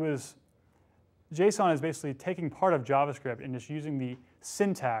JSON is basically taking part of JavaScript and just using the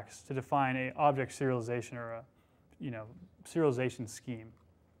syntax to define an object serialization or a serialization scheme.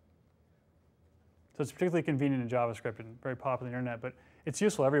 So it's particularly convenient in JavaScript and very popular on the internet, but it's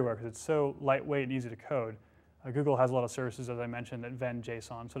useful everywhere because it's so lightweight and easy to code. Google has a lot of services, as I mentioned, that vend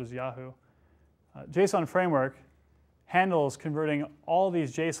JSON, so does Yahoo. JSON framework handles converting all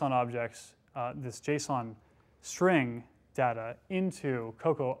these JSON objects, this JSON string data, into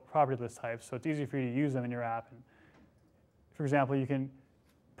Cocoa property list types, so it's easy for you to use them in your app. And for example, you can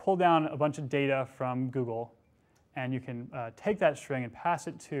pull down a bunch of data from Google, and you can take that string and pass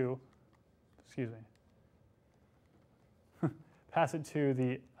it to, pass it to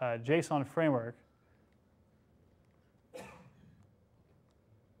the JSON framework.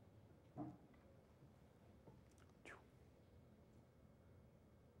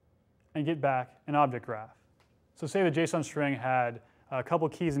 And get back an object graph. So say the JSON string had a couple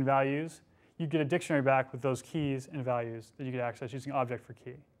keys and values. You get a dictionary back with those keys and values that you could access using object for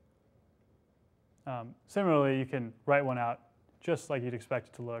key. Similarly, you can write one out just like you'd expect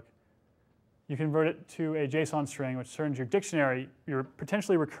it to look. You convert it to a JSON string, which turns your dictionary, your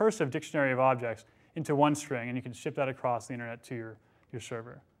potentially recursive dictionary of objects, into one string, and you can ship that across the internet to your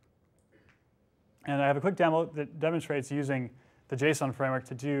server. And I have a quick demo that demonstrates using the JSON framework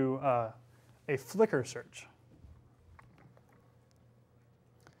to do a Flickr search.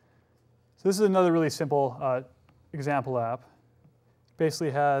 So this is another really simple example app. Basically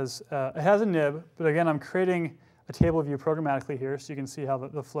it has a nib, but again, I'm creating a table view programmatically here so you can see how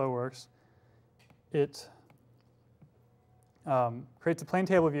the flow works. It creates a plain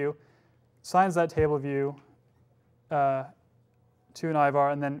table view, assigns that table view to an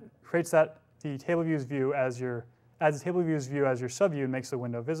IVAR, and then creates the table views view as your table views view as your subview and makes the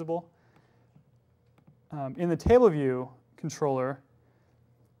window visible. In the table view controller,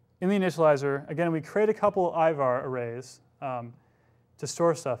 in the initializer, again, we create a couple IVAR arrays to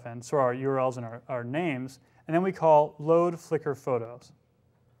store stuff in, store our URLs and our names, and then we call load Flickr photos.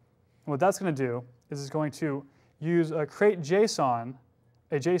 And what that's going to do is it's going to use a create JSON,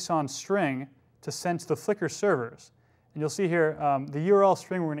 a JSON string to send to the Flickr servers. And you'll see here the URL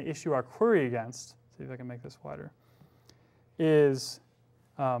string we're going to issue our query against. See if I can make this wider. Is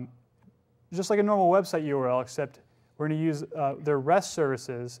just like a normal website URL, except we're going to use their REST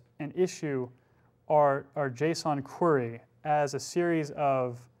services and issue our JSON query as a series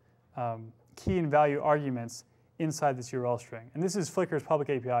of key and value arguments inside this URL string. And this is Flickr's public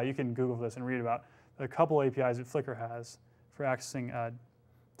API. You can Google this and read about a couple APIs that Flickr has for accessing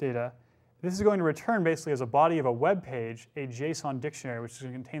data. This is going to return basically as a body of a web page a JSON dictionary, which is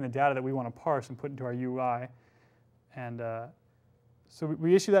going to contain the data that we want to parse and put into our UI. And so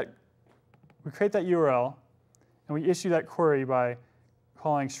we issue that, we create that URL, and we issue that query by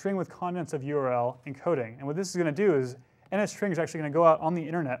calling string with contents of URL encoding. And what this is going to do is NSString is actually going to go out on the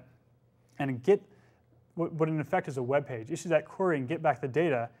internet and get what in effect is a web page, issue that query and get back the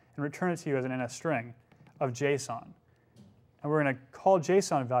data and return it to you as an NSString of JSON. And we're going to call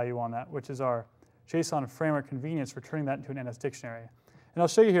JSON value on that, which is our JSON framework convenience for turning that into an NS dictionary. And I'll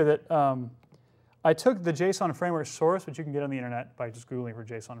show you here that I took the JSON framework source, which you can get on the internet by just Googling for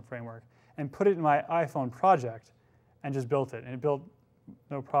JSON framework, and put it in my iPhone project and just built it. And it built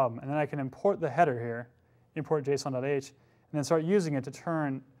no problem. And then I can import the header here, import json.h, and then start using it to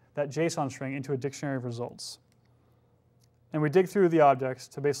turn that JSON string into a dictionary of results. And we dig through the objects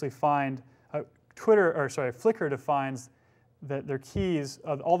to basically find, Flickr defines that their keys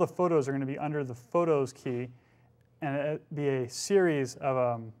of all the photos are going to be under the photos key, and it be a series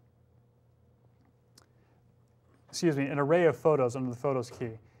of, an array of photos under the photos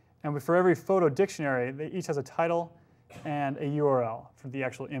key. And for every photo dictionary, they each has a title and a URL for the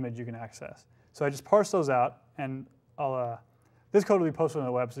actual image you can access. So I just parse those out, and this code will be posted on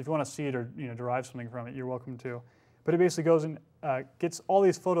the web, so if you want to see it or derive something from it, you're welcome to. But it basically goes and gets all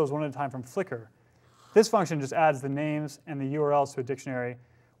these photos one at a time from Flickr. This function just adds the names and the URLs to a dictionary,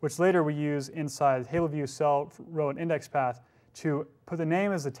 which later we use inside the table view cell row and index path to put the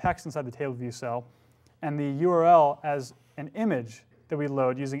name as the text inside the table view cell, and the URL as an image that we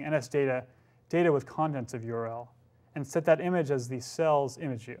load using NSData, data with contents of URL, and set that image as the cell's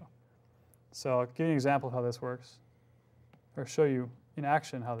image view. So I'll give you an example of how this works, or show you in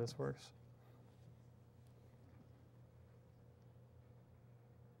action how this works.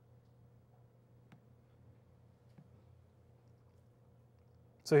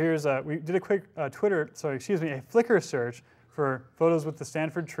 So here's we did a quick a Flickr search for photos with the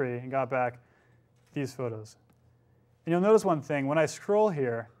Stanford tree and got back these photos. And you'll notice one thing: when I scroll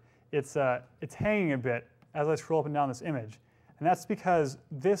here, it's hanging a bit as I scroll up and down this image, and that's because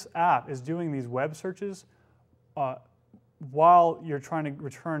this app is doing these web searches while you're trying to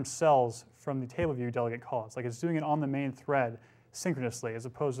return cells from the table view delegate calls. Like it's doing it on the main thread synchronously, as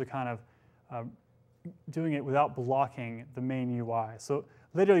opposed to kind of doing it without blocking the main UI. So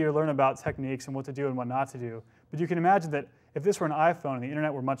later you'll learn about techniques and what to do and what not to do. But you can imagine that if this were an iPhone and the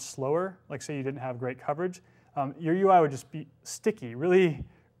internet were much slower, like say you didn't have great coverage, your UI would just be sticky. Really,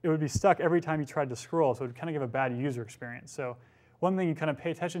 it would be stuck every time you tried to scroll, so it would kind of give a bad user experience. So one thing you kind of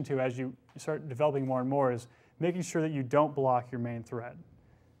pay attention to as you start developing more and more is making sure that you don't block your main thread.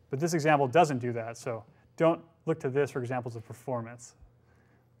 But this example doesn't do that, so don't look to this for examples of performance.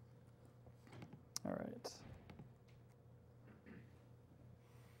 All right.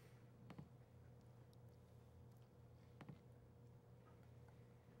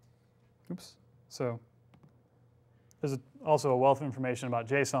 Oops. So there's also a wealth of information about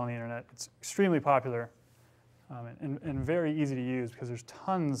JSON on the internet. It's extremely popular and very easy to use because there's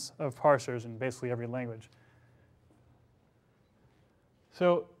tons of parsers in basically every language.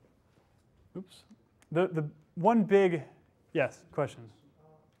 So, oops. The one big, yes, questions?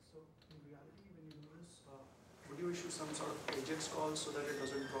 So in reality, when you do this, would you issue some sort of AJAX call so that it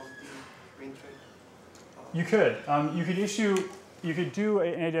doesn't drop the main thread? You could. You could do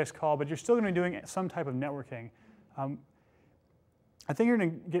an AJAX call, but you're still going to be doing some type of networking. I think you're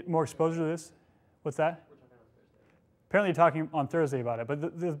going to get more exposure to this. What's that? Apparently you're talking on Thursday about it.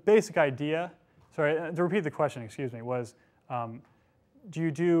 But the basic idea, sorry, to repeat the question, excuse me, was do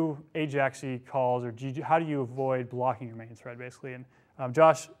you do AJAX-y calls, or how do you avoid blocking your main thread, basically? And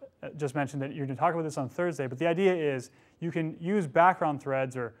Josh just mentioned that you're going to talk about this on Thursday, but the idea is you can use background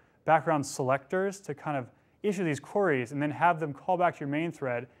threads or background selectors to kind of issue these queries and then have them call back to your main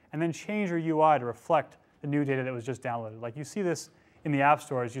thread and then change your UI to reflect the new data that was just downloaded. Like you see this in the App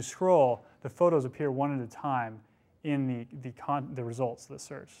Store. As you scroll, the photos appear one at a time in the results of the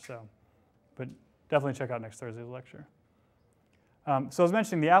search. So, but definitely check out next Thursday's lecture. So I was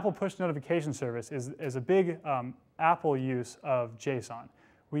mentioning the Apple Push Notification Service is a big Apple use of JSON.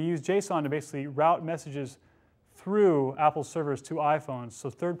 We use JSON to basically route messages through Apple servers to iPhones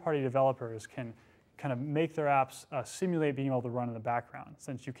so third-party developers can kind of make their apps simulate being able to run in the background,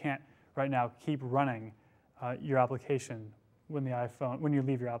 since you can't right now keep running your application when you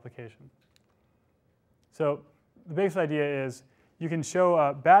leave your application. So the basic idea is you can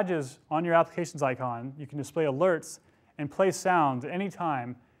show badges on your application's icon. You can display alerts and play sounds at any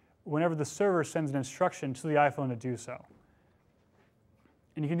time whenever the server sends an instruction to the iPhone to do so.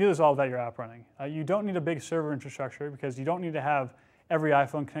 And you can do this all without your app running. You don't need a big server infrastructure because you don't need to have every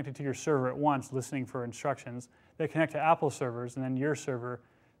iPhone connected to your server at once listening for instructions. They connect to Apple servers, and then your server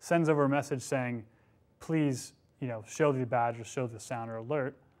sends over a message saying, please show the badge or show the sound or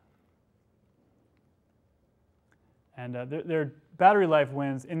alert. And their battery life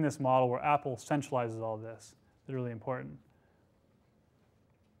wins in this model where Apple centralizes all this. It's really important.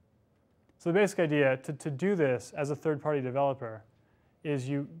 So the basic idea to do this as a third-party developer is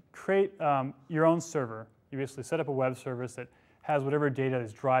you create your own server. You basically set up a web service that has whatever data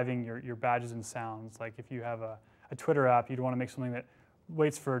is driving your badges and sounds. Like if you have a Twitter app, you'd want to make something that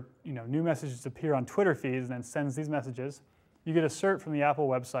waits for new messages to appear on Twitter feeds and then sends these messages. You get a cert from the Apple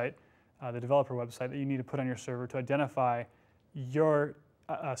website, the developer website, that you need to put on your server to identify your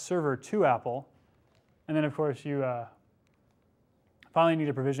server to Apple. And then, of course, you finally need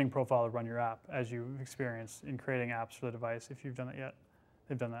a provisioning profile to run your app, as you've experienced in creating apps for the device. If you've done that yet,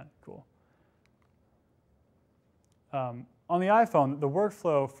 they've done that. Cool. On the iPhone, the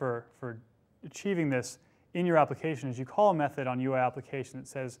workflow for achieving this in your application is you call a method on UI application that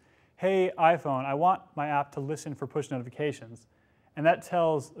says, hey, iPhone, I want my app to listen for push notifications. And that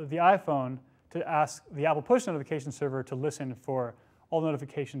tells the iPhone to ask the Apple push notification server to listen for all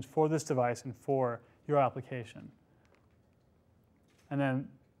notifications for this device and for your application. And then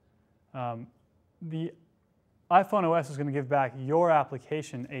the iPhone OS is going to give back your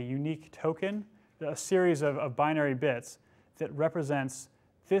application a unique token, a series of binary bits that represents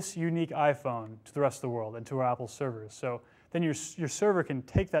this unique iPhone to the rest of the world and to our Apple servers. So then your server can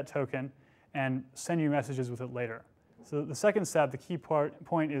take that token and send you messages with it later. So the second step, the key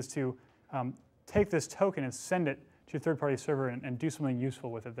point is to take this token and send it to your third-party server and do something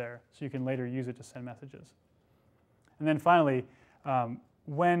useful with it there, so you can later use it to send messages. And then finally,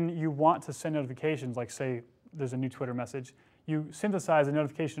 when you want to send notifications, like say there's a new Twitter message, you synthesize a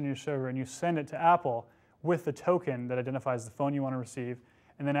notification on your server and you send it to Apple with the token that identifies the phone you want to receive,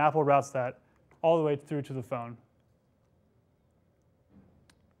 and then Apple routes that all the way through to the phone.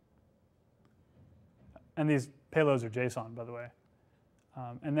 And these payloads are JSON, by the way.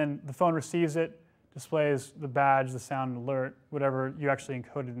 And then the phone receives it, displays the badge, the sound alert, whatever you actually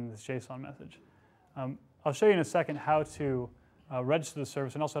encoded in this JSON message. I'll show you in a second how to register the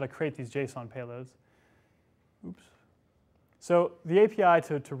service and also how to create these JSON payloads. Oops. So the API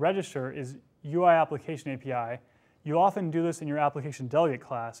to register is UI Application API. You often do this in your application delegate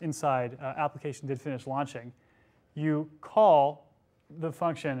class inside application did finish launching. You call the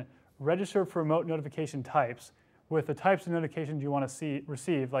function register for remote notification types with the types of notifications you want to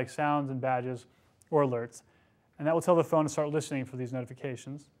receive, like sounds and badges or alerts. And that will tell the phone to start listening for these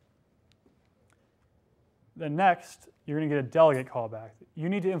notifications. Then next, you're going to get a delegate callback. You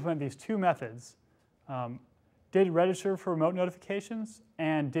need to implement these two methods, did register for remote notifications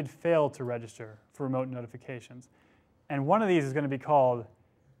and did fail to register for remote notifications. And one of these is going to be called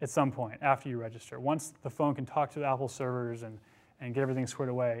at some point after you register. Once the phone can talk to the Apple servers and get everything squared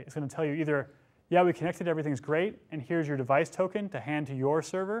away, it's going to tell you either, yeah, we connected, everything's great, and here's your device token to hand to your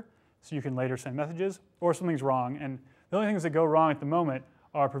server so you can later send messages, or something's wrong. And the only things that go wrong at the moment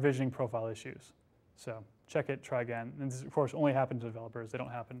are provisioning profile issues. So check it, try again. And this, of course, only happen to developers. They don't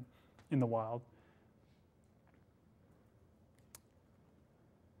happen in the wild.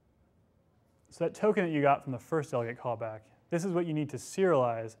 So that token that you got from the first delegate callback, this is what you need to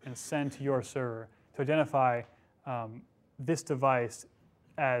serialize and send to your server to identify this device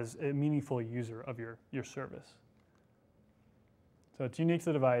as a meaningful user of your service. So it's unique to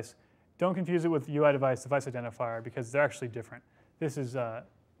the device. Don't confuse it with UI device identifier because they're actually different. This is,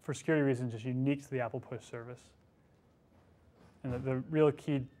 for security reasons, just unique to the Apple push service. And the real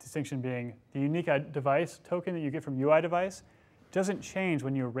key distinction being the unique device token that you get from UI device doesn't change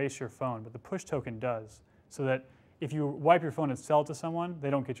when you erase your phone, but the push token does, so that if you wipe your phone and sell it to someone, they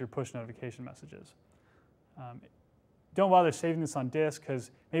don't get your push notification messages. Don't bother saving this on disk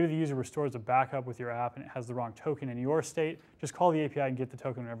because maybe the user restores a backup with your app and it has the wrong token in your state. Just call the API and get the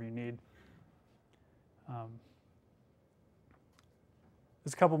token whenever you need.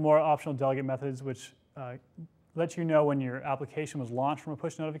 There's a couple more optional delegate methods which let you know when your application was launched from a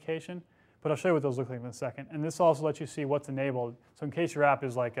push notification. But I'll show you what those look like in a second. And this also lets you see what's enabled. So in case your app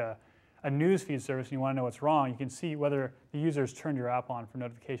is like a newsfeed service and you want to know what's wrong, you can see whether the user's turned your app on for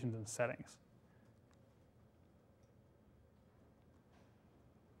notifications and settings.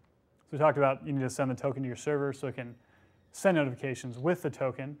 So we talked about you need to send the token to your server so it can send notifications with the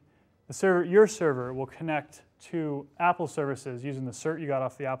token. Your server will connect to Apple services using the cert you got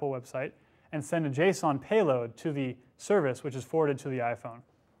off the Apple website and send a JSON payload to the service, which is forwarded to the iPhone.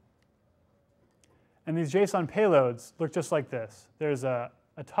 And these JSON payloads look just like this. There's a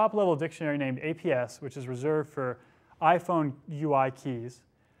top-level dictionary named APS, which is reserved for iPhone UI keys.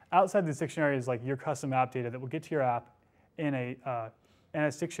 Outside this dictionary is like your custom app data that will get to your app in a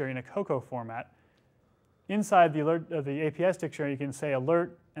NS dictionary in a COCO format. Inside the APS dictionary, you can say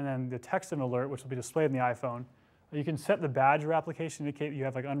alert and then the text of an alert, which will be displayed in the iPhone. You can set the badge of your application to indicate you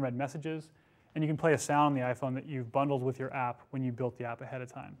have like unread messages, and you can play a sound on the iPhone that you've bundled with your app when you built the app ahead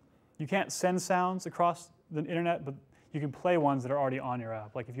of time. You can't send sounds across the internet, but you can play ones that are already on your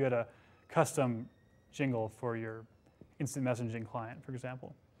app, like if you had a custom jingle for your instant messaging client, for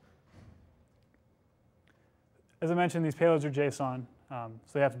example. As I mentioned, these payloads are JSON, so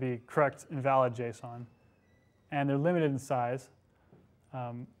they have to be correct and valid JSON, and they're limited in size.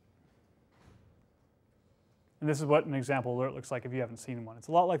 And this is what an example alert looks like if you haven't seen one. It's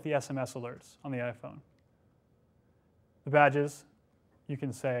a lot like the SMS alerts on the iPhone. The badges, you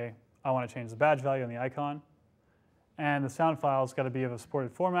can say, I want to change the badge value on the icon. And the sound file's got to be of a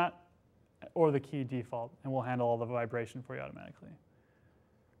supported format or the key default, and we'll handle all the vibration for you automatically.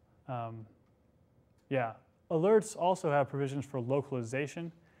 Yeah, alerts also have provisions for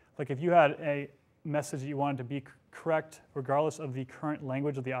localization. Like if you had a message that you wanted to be correct regardless of the current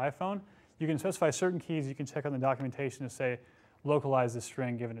language of the iPhone, you can specify certain keys you can check on the documentation to say, localize this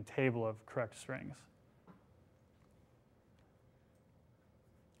string given a table of correct strings.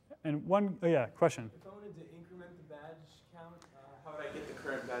 And oh yeah, question. If I wanted to increment the badge count, how would I get the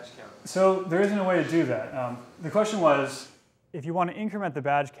current badge count? So there isn't a way to do that. The question was, if you want to increment the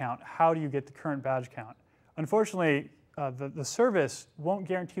badge count, how do you get the current badge count? Unfortunately, the service won't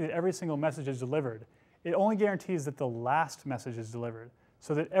guarantee that every single message is delivered. It only guarantees that the last message is delivered,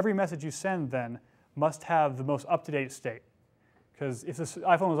 so that every message you send then must have the most up-to-date state. Because if this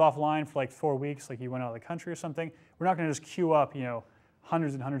iPhone was offline for like 4 weeks, like you went out of the country or something, we're not going to just queue up,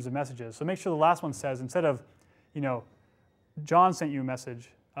 hundreds and hundreds of messages. So make sure the last one says, instead of, John sent you a message,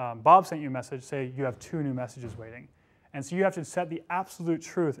 Bob sent you a message, say you have 2 new messages waiting. And so you have to set the absolute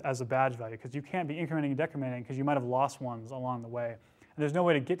truth as a badge value, because you can't be incrementing and decrementing because you might have lost ones along the way. And there's no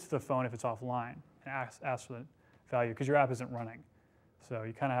way to get to the phone if it's offline and ask for the value, because your app isn't running. So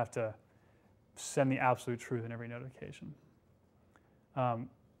you kind of have to send the absolute truth in every notification.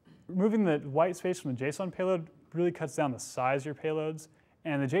 Removing the white space from the JSON payload really cuts down the size of your payloads.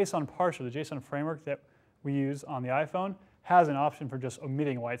 And the JSON parser, the JSON framework that we use on the iPhone, has an option for just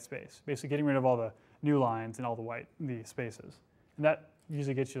omitting white space, basically getting rid of all the new lines and all the spaces. And that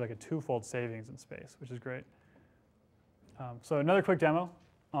usually gets you like a 2-fold savings in space, which is great. So another quick demo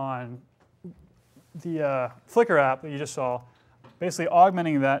on the Flickr app that you just saw, basically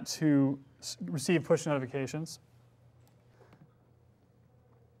augmenting that to receive push notifications.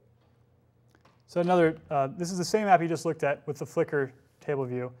 So this is the same app you just looked at with the Flickr table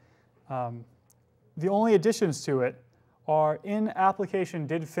view. The only additions to it are in application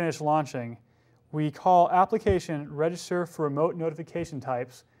did finish launching, we call application register for remote notification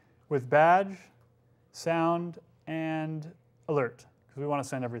types with badge, sound, and alert, because we want to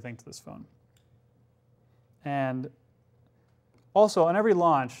send everything to this phone. And also, on every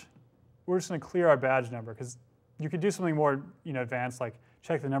launch, we're just going to clear our badge number, because you could do something more advanced, like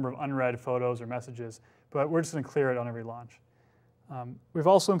check the number of unread photos or messages, but we're just going to clear it on every launch. We've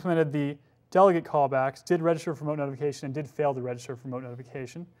also implemented the delegate callbacks, did register for remote notification and did fail to register for remote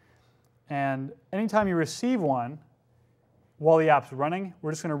notification. And anytime you receive one while the app's running,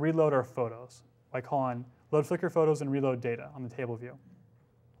 we're just going to reload our photos by calling load Flickr photos and reload data on the table view.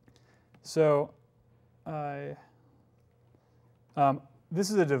 So this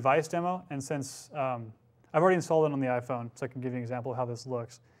is a device demo, and since I've already installed it on the iPhone, so I can give you an example of how this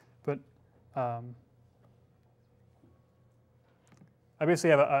looks. But I basically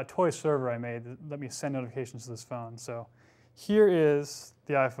have a toy server I made that let me send notifications to this phone. So here is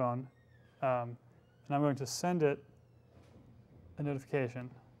the iPhone, and I'm going to send it a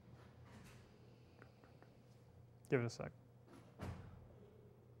notification. Give it a sec.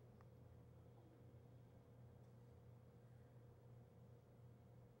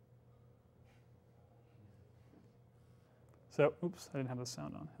 So, oops, I didn't have the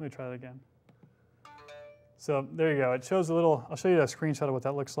sound on. Let me try that again. So there you go. It shows a little, I'll show you a screenshot of what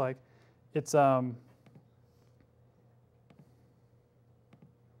that looks like. It's, as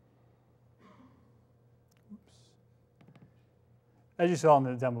you saw in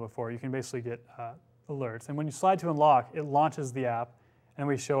the demo before, you can basically get alerts. And when you slide to unlock, it launches the app, and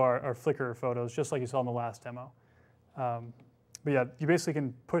we show our Flickr photos, just like you saw in the last demo. But yeah, you basically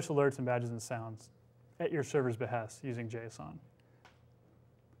can push alerts and badges and sounds at your server's behest using JSON.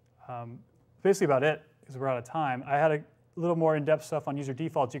 Basically about it, because we're out of time. I had a little more in-depth stuff on user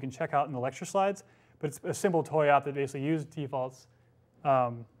defaults you can check out in the lecture slides, but it's a simple toy app that basically uses defaults.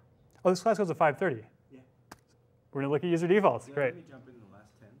 Oh, this class goes at 5:30. Yeah. We're going to look at user defaults. Yeah, great. Let me jump in the last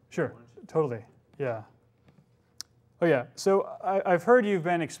 10. Sure, totally, yeah. Oh yeah, so I've heard you've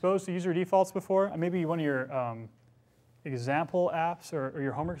been exposed to user defaults before. Maybe one of your example apps or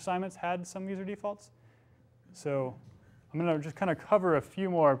your homework assignments had some user defaults. So I'm going to just kind of cover a few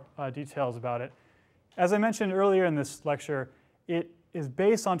more details about it. As I mentioned earlier in this lecture, it is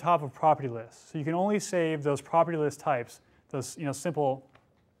based on top of property lists. So you can only save those property list types, those simple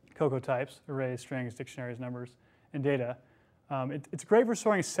COCO types, arrays, strings, dictionaries, numbers, and data. It's great for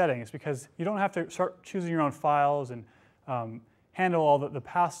storing settings because you don't have to start choosing your own files and handle all the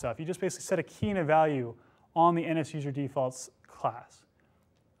past stuff. You just basically set a key and a value on the NSUserDefaults class.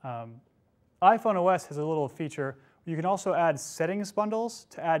 iPhone OS has a little feature. You can also add settings bundles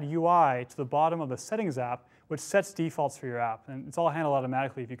to add UI to the bottom of the settings app, which sets defaults for your app. And it's all handled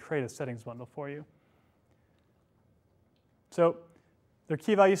automatically if you create a settings bundle for you. So they're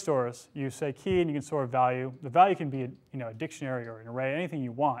key value stores. You say key and you can store a value. The value can be a dictionary or an array, anything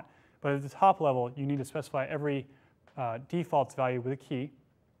you want. But at the top level, you need to specify every defaults value with a key.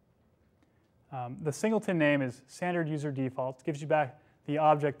 The singleton name is standard user defaults. Gives you back the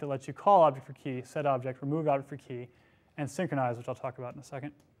object that lets you call object for key, set object, remove object for key, and synchronize, which I'll talk about in a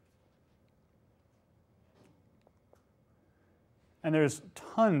second. And there's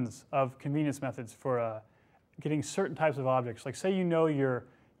tons of convenience methods for getting certain types of objects. Like say you know your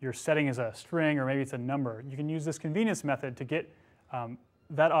setting is a string or maybe it's a number. You can use this convenience method to get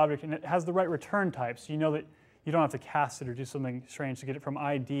that object, and it has the right return type, so you know that you don't have to cast it or do something strange to get it from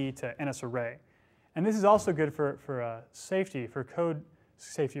ID to NSArray. And this is also good for safety, for code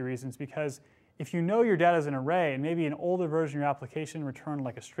safety reasons, because if you know your data is an array and maybe an older version of your application returned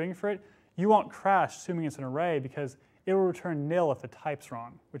like a string for it, you won't crash assuming it's an array because it will return nil if the type's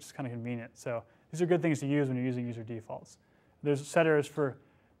wrong, which is kind of convenient. So these are good things to use when you're using user defaults. There's setters for,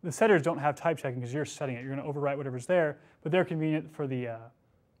 the setters don't have type checking because you're setting it. You're going to overwrite whatever's there, but they're convenient for the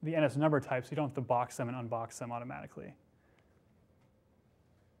NS number types, so you don't have to box them and unbox them automatically.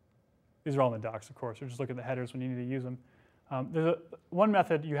 These are all in the docs, of course. So just look at the headers when you need to use them. There's one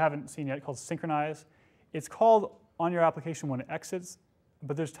method you haven't seen yet called synchronize. It's called on your application when it exits,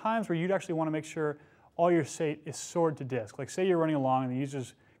 but there's times where you'd actually want to make sure all your state is stored to disk. Like say you're running along and the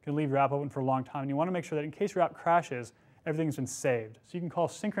user's going to leave your app open for a long time, and you want to make sure that in case your app crashes, everything's been saved. So you can call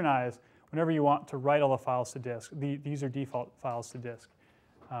synchronize whenever you want to write all the files to disk, the user default files to disk.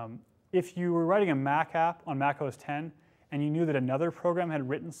 If you were writing a Mac app on Mac OS X and you knew that another program had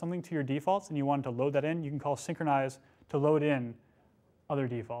written something to your defaults and you wanted to load that in, you can call synchronize to load in other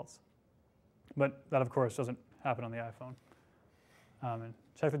defaults. But that, of course, doesn't happen on the iPhone. And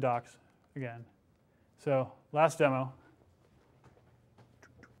check the docs again. So last demo.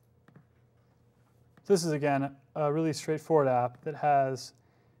 This is, again, a really straightforward app that has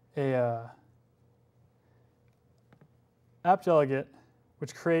a app delegate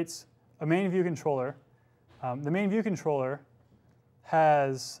which creates a main view controller. The main view controller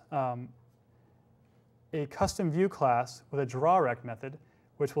has a custom view class with a drawRect method,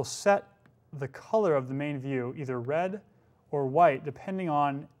 which will set the color of the main view either red or white, depending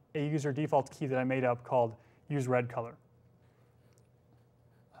on a user default key that I made up called useRedColor,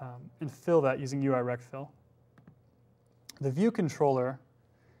 and fill that using UIRectFill. The view controller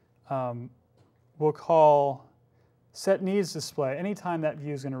will call setNeedsDisplay anytime that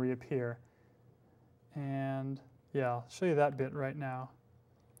view is going to reappear. And yeah, I'll show you that bit right now.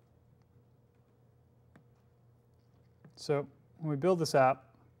 So when we build this app,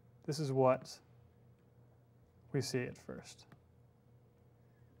 this is what we see at first.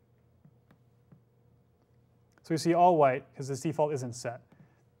 So we see all white because this default isn't set.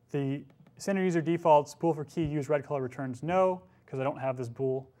 The standard user defaults bool for key useRedColor returns no because I don't have this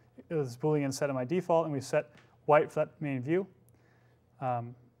Boolean set in my default, and we set white for that main view.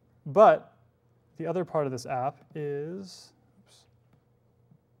 But the other part of this app is,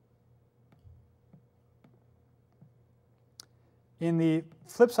 in the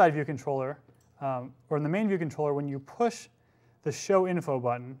flip side view controller, or in the main view controller, when you push the show info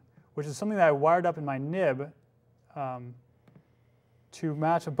button, which is something that I wired up in my nib to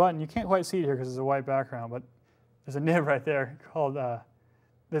match a button. You can't quite see it here because there's a white background, but there's a nib right there called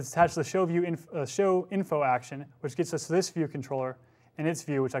that's attached to the show info action, which gets us to this view controller and its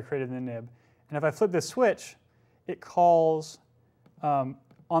view, which I created in the nib. And if I flip this switch, it calls on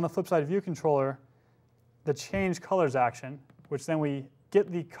the flip side view controller the change colors action, which then we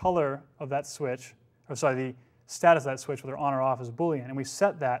get the color of that switch, or sorry, the status of that switch, whether on or off, as a Boolean, and we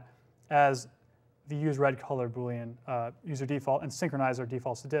set that as the useRedColor Boolean user default and synchronize our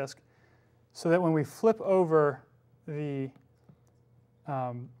defaults to disk, so that when we flip over the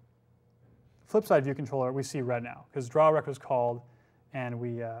flip side view controller, we see red now because drawRect was called, and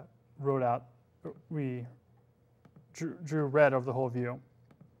we drew red over the whole view.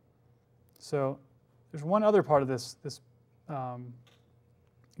 So there's one other part of this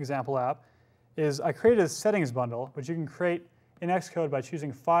example app is I created a settings bundle, which you can create in Xcode by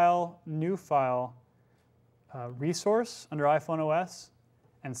choosing File, New File, Resource under iPhone OS,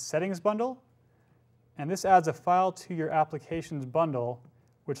 and Settings Bundle. And this adds a file to your applications bundle,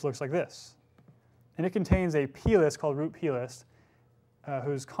 which looks like this. And it contains a plist called root plist,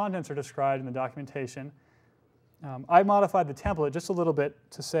 whose contents are described in the documentation. I modified the template just a little bit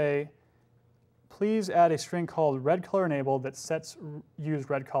to say, please add a string called redColor enabled that sets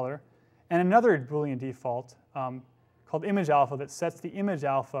useRedColor, and another Boolean default called image alpha that sets the image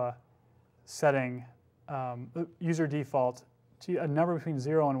alpha setting user default to a number between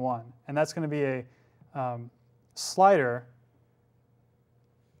 0 and 1. And that's going to be a slider,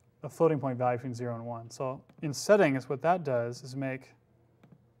 a floating point value between 0 and 1. So in settings, what that does is make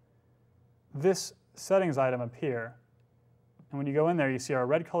this settings item appear. And when you go in there, you see our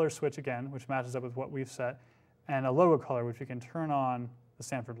red color switch again, which matches up with what we've set, and a logo color, which we can turn on the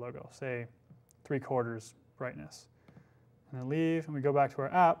Stanford logo, say 3/4 brightness. And then leave, and we go back to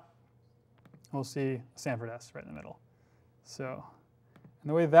our app, and we'll see Stanford S right in the middle. So, and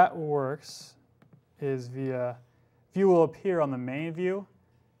the way that works is via view will appear on the main view,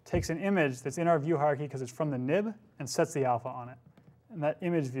 takes an image that's in our view hierarchy because it's from the nib, and sets the alpha on it. And that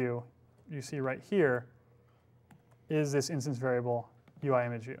image view you see right here is this instance variable UI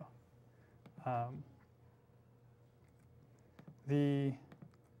image view.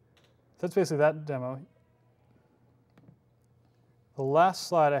 That's basically that demo. The last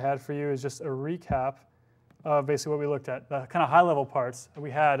slide I had for you is just a recap of basically what we looked at, the kind of high-level parts.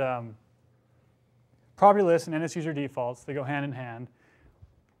 We had property lists and NS user defaults. They go hand in hand.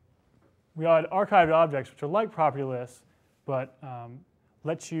 We had archived objects, which are like property lists, but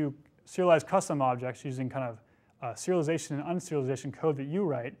let you serialize custom objects using kind of serialization and unserialization code that you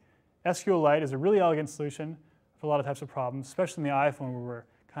write. SQLite is a really elegant solution for a lot of types of problems, especially in the iPhone where we're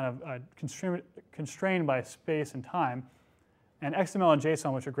kind of constrained by space and time. And XML and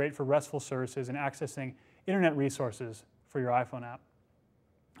JSON, which are great for RESTful services and accessing internet resources for your iPhone app.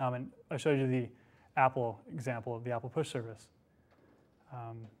 And I showed you the Apple example of the Apple push service.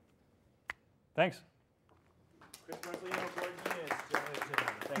 Thanks. Chris Marcellino, Gordon Eunice,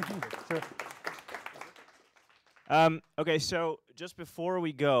 thank you. Sure. Okay, so just before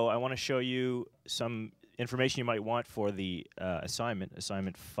we go, I want to show you some information you might want for the assignment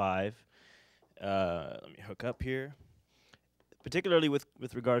 5. Let me hook up here. Particularly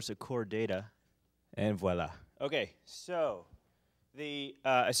with regards to core data, and voila. Okay, so the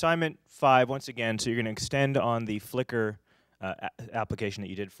assignment 5, once again, so you're going to extend on the Flickr application that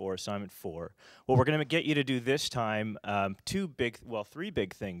you did for assignment 4. What we're going to get you to do this time, 3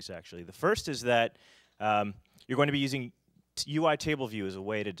 big things, actually. The first is that you're going to be using UI table view as a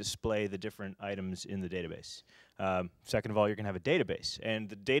way to display the different items in the database. Second of all, you're going to have a database, and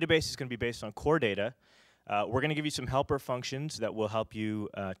the database is going to be based on core data. We're going to give you some helper functions that will help you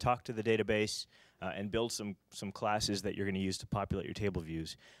talk to the database and build some classes that you're going to use to populate your table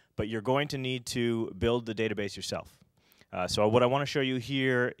views. But you're going to need to build the database yourself. So what I want to show you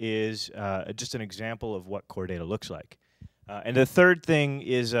here is just an example of what core data looks like. And the third thing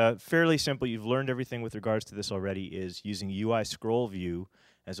is fairly simple. You've learned everything with regards to this already, is using UI scroll view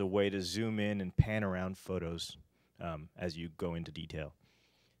as a way to zoom in and pan around photos as you go into detail.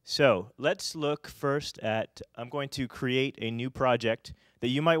 So let's look first at, I'm going to create a new project that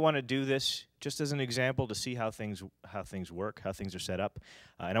you might want to do this just as an example to see how things work, how things are set up.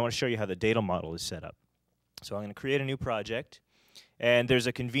 And I want to show you how the data model is set up. So I'm going to create a new project. And there's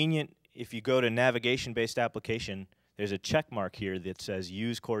a convenient, if you go to navigation-based application, there's a check mark here that says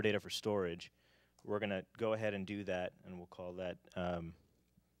use core data for storage. We're going to go ahead and do that, and we'll call that,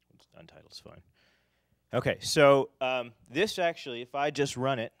 untitled's fine. Okay, so this actually, if I just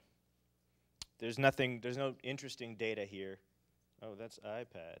run it, there's no interesting data here. Oh, that's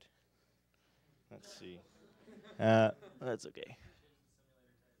iPad. Let's see. That's okay.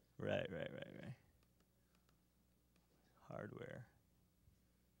 Right. Hardware.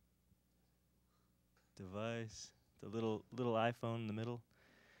 Device. The little iPhone in the middle.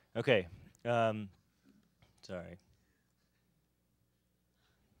 Okay. Sorry.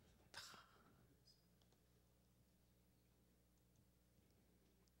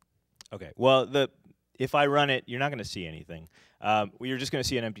 Okay, well, if I run it, you're not going to see anything. You're just going to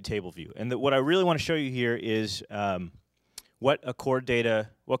see an empty table view. And what I really want to show you here is what core data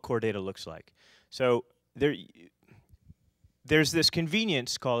looks like. So there's this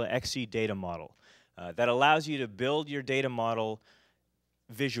convenience called an XC data model that allows you to build your data model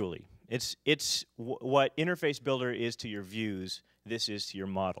visually. It's what Interface Builder is to your views. This is to your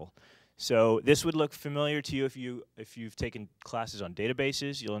model. So this would look familiar to you if you've taken classes on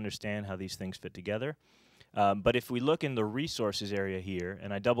databases. You'll understand how these things fit together. But if we look in the resources area here,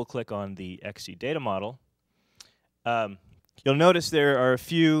 and I double-click on the XC data model, you'll notice there are a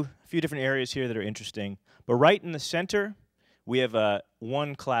few different areas here that are interesting. But right in the center, we have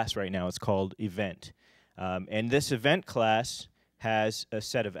one class right now. It's called event. And this event class has a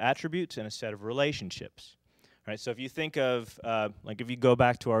set of attributes and a set of relationships. Right, so if you think of, like if you go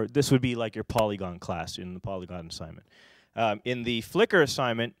back to this would be like your Polygon class in the Polygon assignment. In the Flickr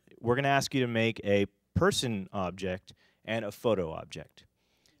assignment, we're going to ask you to make a person object and a photo object.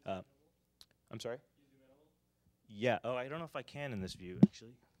 I'm sorry? Yeah. Oh, I don't know if I can in this view,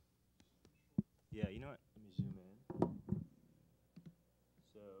 actually. Yeah, you know what? Let me zoom in.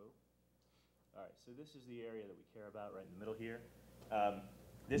 So, all right, so this is the area that we care about right in the middle here.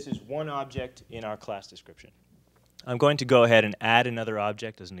 This is one object in our class description. I'm going to go ahead and add another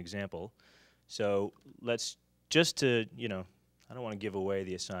object as an example. So let's just to, you know, I don't want to give away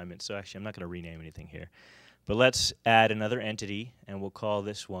the assignment, so actually I'm not going to rename anything here. But let's add another entity, and we'll call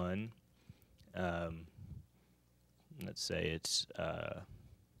this one, let's say it's,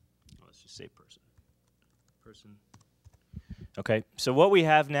 let's just say person. Person. Okay, so what we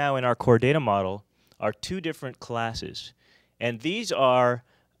have now in our core data model are two different classes. And these are,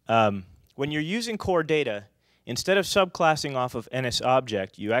 when you're using core data, instead of subclassing off of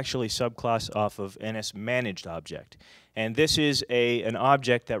NSObject, you actually subclass off of NSManagedObject. And this is an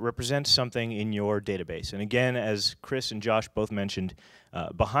object that represents something in your database. And again, as Chris and Josh both mentioned,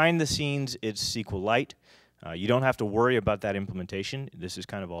 behind the scenes, it's SQLite. You don't have to worry about that implementation. This is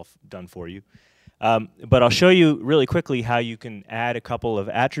kind of all done for you. But I'll show you really quickly how you can add a couple of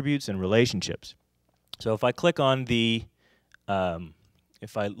attributes and relationships. So if I click on the,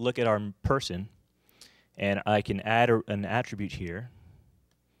 if I look at our person, and I can add an attribute here,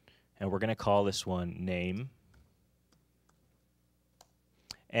 and we're going to call this one name.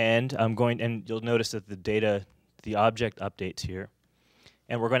 And and you'll notice that the object updates here.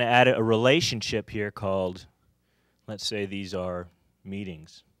 And we're going to add a relationship here called, let's say these are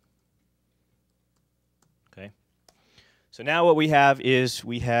meetings. Okay. So now what we have is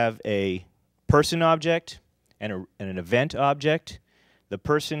we have a person object and an event object. The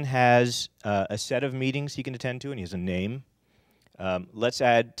person has a set of meetings he can attend to, and he has a name. Let's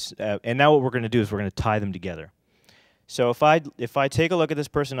add, and now what we're going to do is we're going to tie them together. So if I take a look at this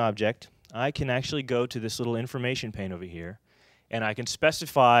person object, I can actually go to this little information pane over here, and I can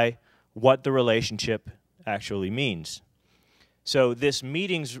specify what the relationship actually means. So this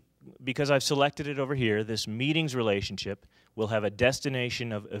meetings, because I've selected it over here, this meetings relationship will have a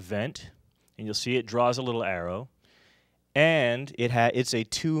destination of event, and you'll see it draws a little arrow. And it's a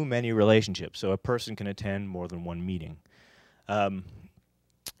too-many relationship, so a person can attend more than one meeting.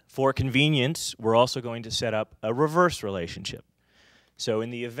 For convenience, we're also going to set up a reverse relationship. So in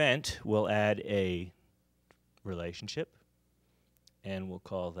the event, we'll add a relationship, and we'll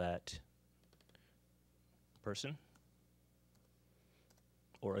call that person,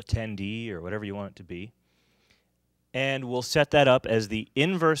 or attendee, or whatever you want it to be. And we'll set that up as the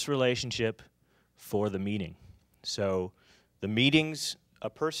inverse relationship for the meeting. So the meetings, a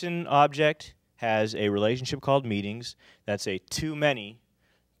person object has a relationship called meetings. That's a too-many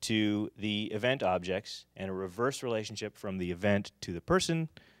to the event objects, and a reverse relationship from the event to the person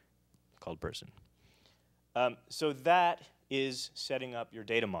called person. So that is setting up your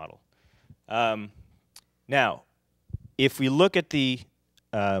data model. Now, if we look at the,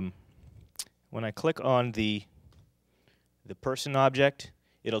 when I click on the person object,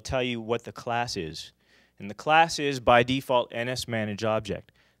 it'll tell you what the class is. And the class is, by default, NSManageObject.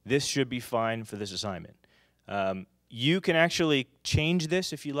 This should be fine for this assignment. You can actually change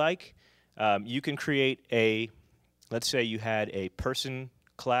this if you like. You can create a, let's say you had a person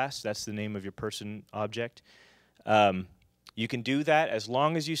class. That's the name of your person object. You can do that as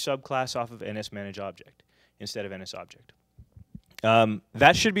long as you subclass off of NSManageObject instead of NSObject.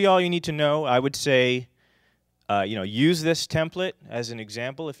 That should be all you need to know. I would say, use this template as an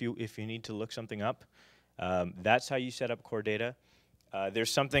example if you need to look something up. That's how you set up core data.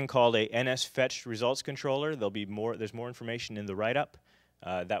 There's something called a NSFetched results controller. There's more information in the write-up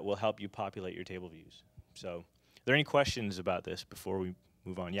that will help you populate your table views. So, are there any questions about this before we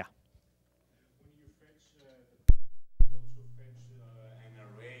move on? Yeah. When you fetch, you also fetch an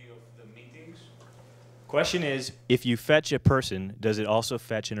array of the meetings? Question is, if you fetch a person, does it also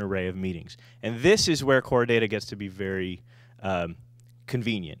fetch an array of meetings? And this is where core data gets to be very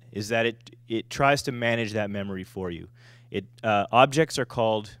convenient, is that it tries to manage that memory for you. Objects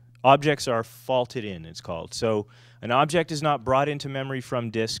are faulted in, it's called. So an object is not brought into memory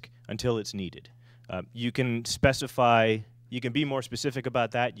from disk until it's needed. You can specify, you can be more specific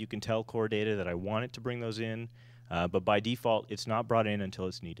about that. You can tell core data that I want it to bring those in, but by default, it's not brought in until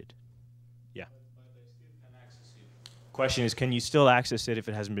it's needed. Yeah. But I still can access it. Question is, can you still access it if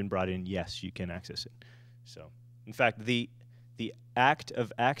it hasn't been brought in? Yes, you can access it. So, in fact, the act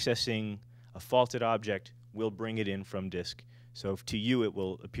of accessing a faulted object will bring it in from disk. So to you, it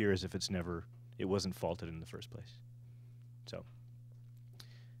will appear as if it wasn't faulted in the first place. So,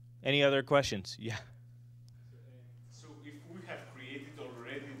 any other questions? Yeah. So if we have created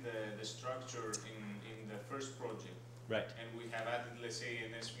already the the structure in the first project. Right. And we have added, let's say,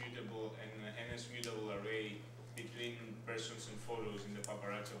 an NS-mutable array between persons and photos in the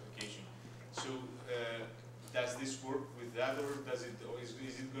paparazzi application. So does this work with that, or does it? Or is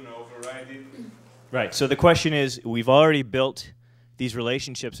it going to override it? Right. So the question is, we've already built these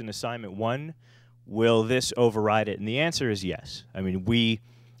relationships in assignment 1. Will this override it? And the answer is yes. I mean,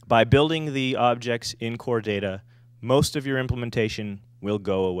 by building the objects in core data, most of your implementation will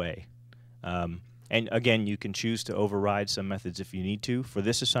go away. And again, you can choose to override some methods if you need to. For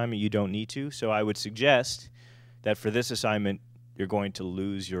this assignment, you don't need to. So I would suggest that for this assignment, you're going to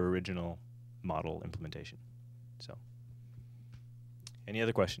lose your original model implementation. So, any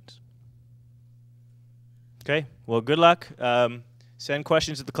other questions? Okay, well, good luck. Send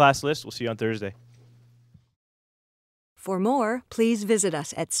questions at the class list. We'll see you on Thursday. For more, please visit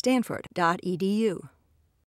us at stanford.edu.